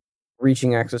of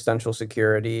reaching existential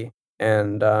security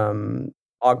and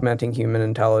augmenting human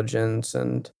intelligence?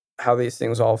 And how these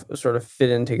things all sort of fit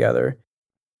in together.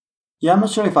 Yeah, I'm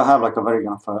not sure if I have like a very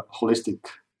kind of a holistic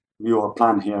view or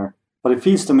plan here, but it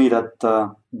feels to me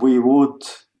that we would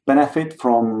benefit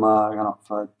from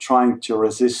trying to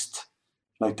resist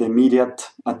like the immediate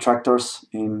attractors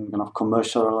in kind of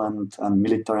commercial and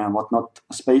military and whatnot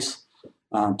space,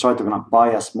 and try to kind of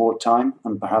buy us more time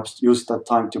and perhaps use that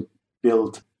time to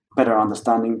build better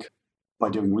understanding by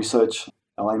doing research,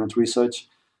 alignment research,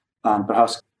 and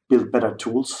perhaps build better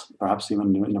tools, perhaps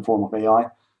even in the form of AI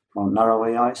or narrow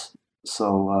AIs.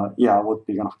 So I would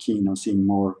be kind of keen on seeing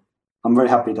more. I'm very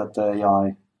happy that the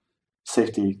AI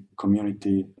safety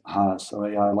community or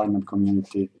AI alignment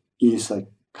community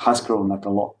has grown like a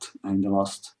lot in the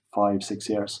last 5-6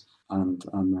 years, and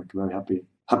I'm like very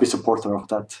happy supporter of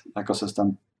that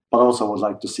ecosystem. But also would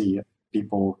like to see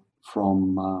people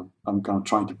from I'm kind of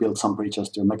trying to build some bridges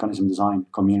to a mechanism design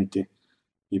community.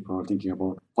 People are thinking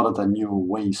about what are the new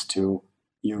ways to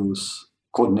use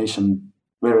coordination,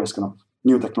 various kind of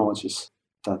new technologies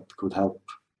that could help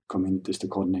communities to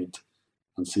coordinate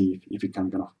and see if you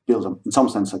can kind of build them in some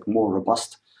sense like more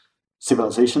robust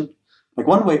civilization. Like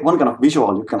one kind of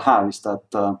visual you can have is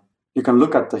that you can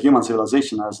look at the human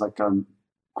civilization as like a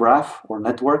graph or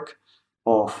network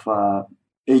of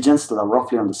agents that are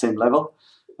roughly on the same level.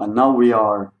 And now we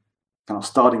are kind of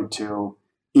starting to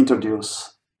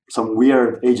introduce some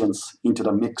weird agents into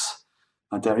the mix,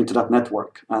 and they're into that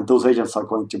network. And those agents are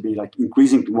going to be like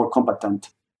increasingly more competent,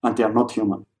 and they are not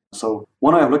human. So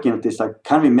one way of looking at this, like,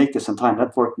 can we make this entire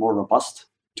network more robust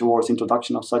towards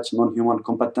introduction of such non-human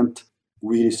competent,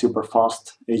 really super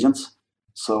fast agents?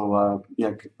 So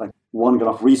like one kind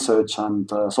of research and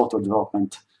software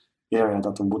development area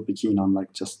that I would be keen on,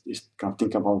 like just is kind of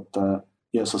think about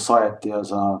society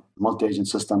as a multi-agent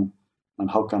system,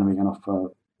 and how can we kind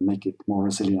of make it more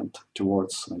resilient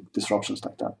towards like disruptions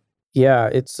like that. Yeah,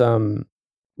 it's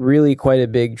really quite a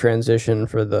big transition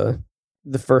for the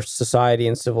first society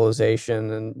and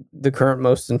civilization and the current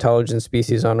most intelligent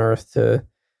species on Earth to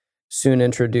soon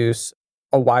introduce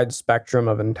a wide spectrum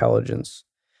of intelligence.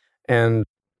 And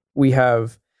we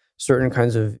have certain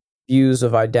kinds of views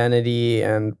of identity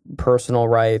and personal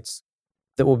rights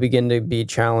that will begin to be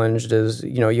challenged as,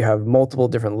 you have multiple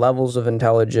different levels of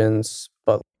intelligence,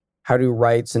 but how do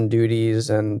rights and duties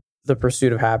and the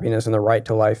pursuit of happiness and the right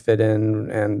to life fit in?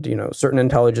 And, certain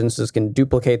intelligences can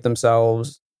duplicate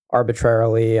themselves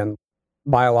arbitrarily, and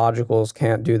biologicals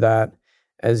can't do that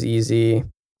as easy.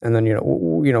 And then,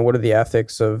 what are the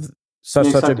ethics of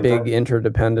such a big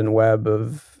interdependent web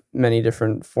of many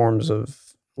different forms of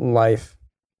life?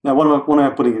 Yeah, one way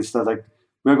of putting it is that like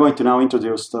we're going to now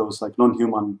introduce those like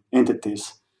non-human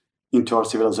entities into our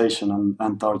civilization,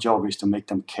 and our job is to make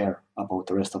them care about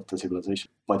the rest of the civilization.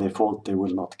 By default, they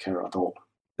will not care at all.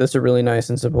 That's a really nice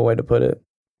and simple way to put it.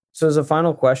 So as a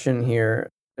final question here,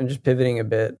 and just pivoting a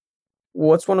bit,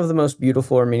 what's one of the most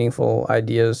beautiful or meaningful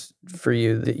ideas for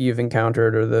you that you've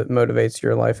encountered or that motivates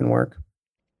your life and work?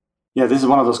 Yeah, this is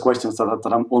one of those questions that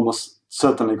I'm almost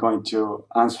certainly going to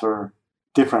answer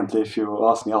differently if you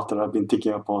ask me after I've been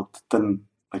thinking about then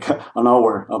like an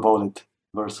hour about it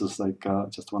versus like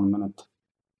just 1 minute.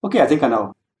 Okay, I think I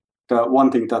know. One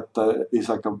thing that is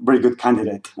like a very good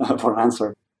candidate for an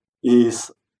answer is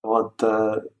what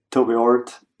Toby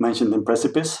Ord mentioned in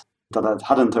Precipice, that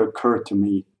hadn't occurred to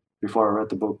me before I read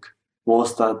the book,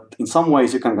 was that in some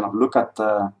ways you can kind of look at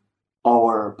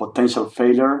our potential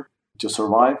failure to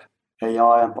survive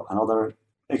AI and other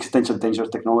existential dangerous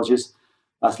technologies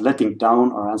as letting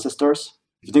down our ancestors.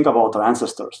 If you think about our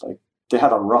ancestors, like they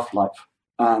had a rough life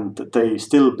and they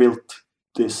still built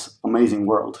this amazing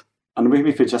world. And maybe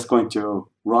if you're just going to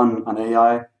run an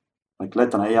AI, like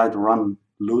let an AI to run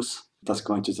loose, that's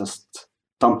going to just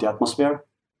dump the atmosphere.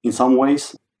 In some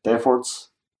ways, the efforts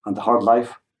and the hard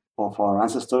life of our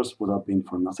ancestors would have been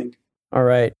for nothing. All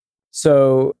right.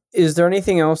 So is there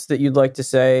anything else that you'd like to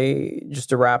say, just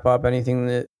to wrap up,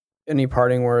 any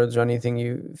parting words or anything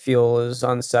you feel is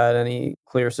unsaid, any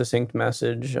clear, succinct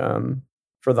message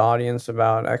for the audience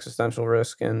about existential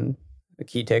risk and a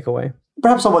key takeaway?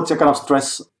 Perhaps I want to kind of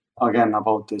stress again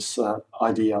about this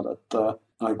idea that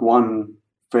like one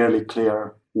fairly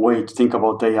clear way to think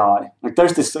about AI. Like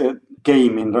there's this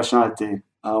game in rationality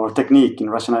or technique in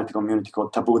rationality community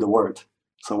called taboo the word.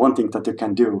 So one thing that you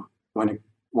can do when you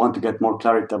want to get more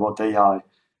clarity about AI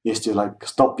is to like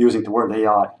stop using the word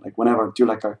AI. Like whenever do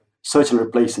like a search and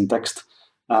replace in text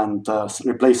and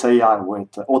replace AI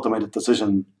with automated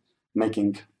decision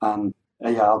making and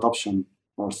AI adoption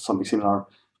or something similar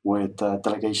with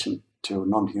delegation to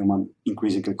non-human,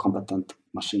 increasingly competent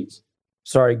machines.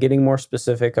 Sorry, getting more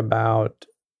specific about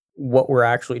what we're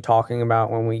actually talking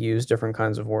about when we use different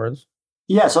kinds of words?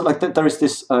 Yeah, so like there is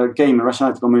this game in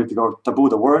rationality community called Taboo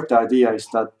the Word. The idea is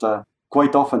that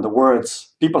quite often the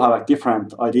words, people have like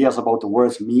different ideas about the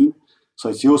words mean. So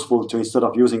it's useful to, instead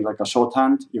of using like a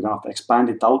shorthand, you're gonna have to expand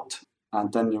it out,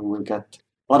 and then you will get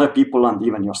other people and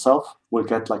even yourself will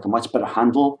get like a much better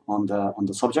handle on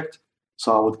the subject.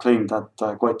 So I would claim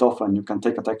that quite often you can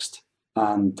take a text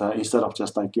and instead of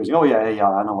just like using, oh yeah,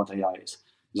 AI, I know what AI is.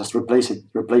 Just replace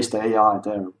the AI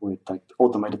there with like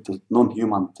automated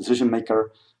non-human decision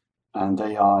maker and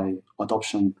AI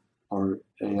adoption or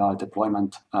AI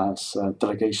deployment as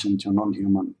delegation to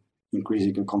non-human,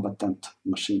 increasingly competent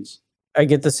machines. I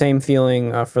get the same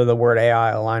feeling for the word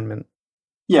AI alignment.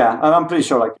 Yeah, and I'm pretty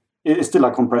sure like it's still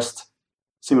a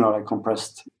similar like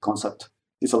compressed concept.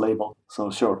 It's a label, so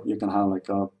sure you can have like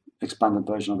a expanded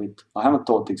version of it. I haven't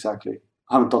thought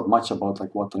much about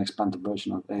like what an expanded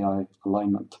version of AI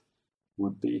alignment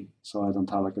would be, so I don't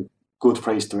have like a good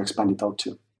phrase to expand it out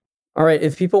to. All right,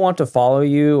 if people want to follow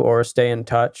you or stay in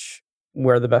touch,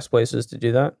 where are the best places to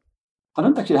do that? I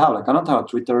don't have a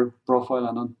Twitter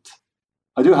profile.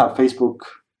 I do have Facebook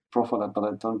profile, but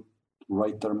I don't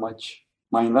write there much.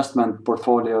 My investment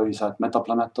portfolio is at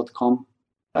metaplanet.com.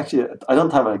 Actually, I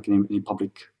don't have like any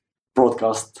public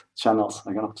broadcast channels.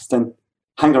 I can just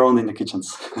hang around in the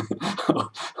kitchens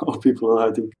of people,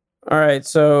 I think. All right,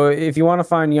 so if you want to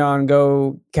find Jan,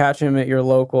 go catch him at your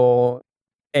local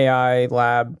AI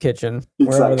lab kitchen,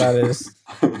 wherever that is.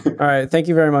 All right, thank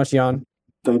you very much, Jan.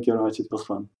 Thank you very much. It was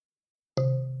fun.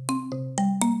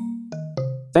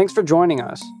 Thanks for joining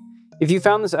us. If you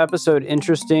found this episode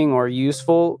interesting or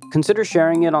useful, consider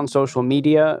sharing it on social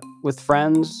media with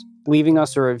friends, leaving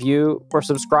us a review, or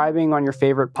subscribing on your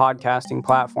favorite podcasting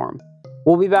platform.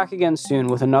 We'll be back again soon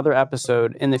with another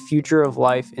episode in the Future of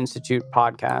Life Institute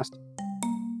podcast.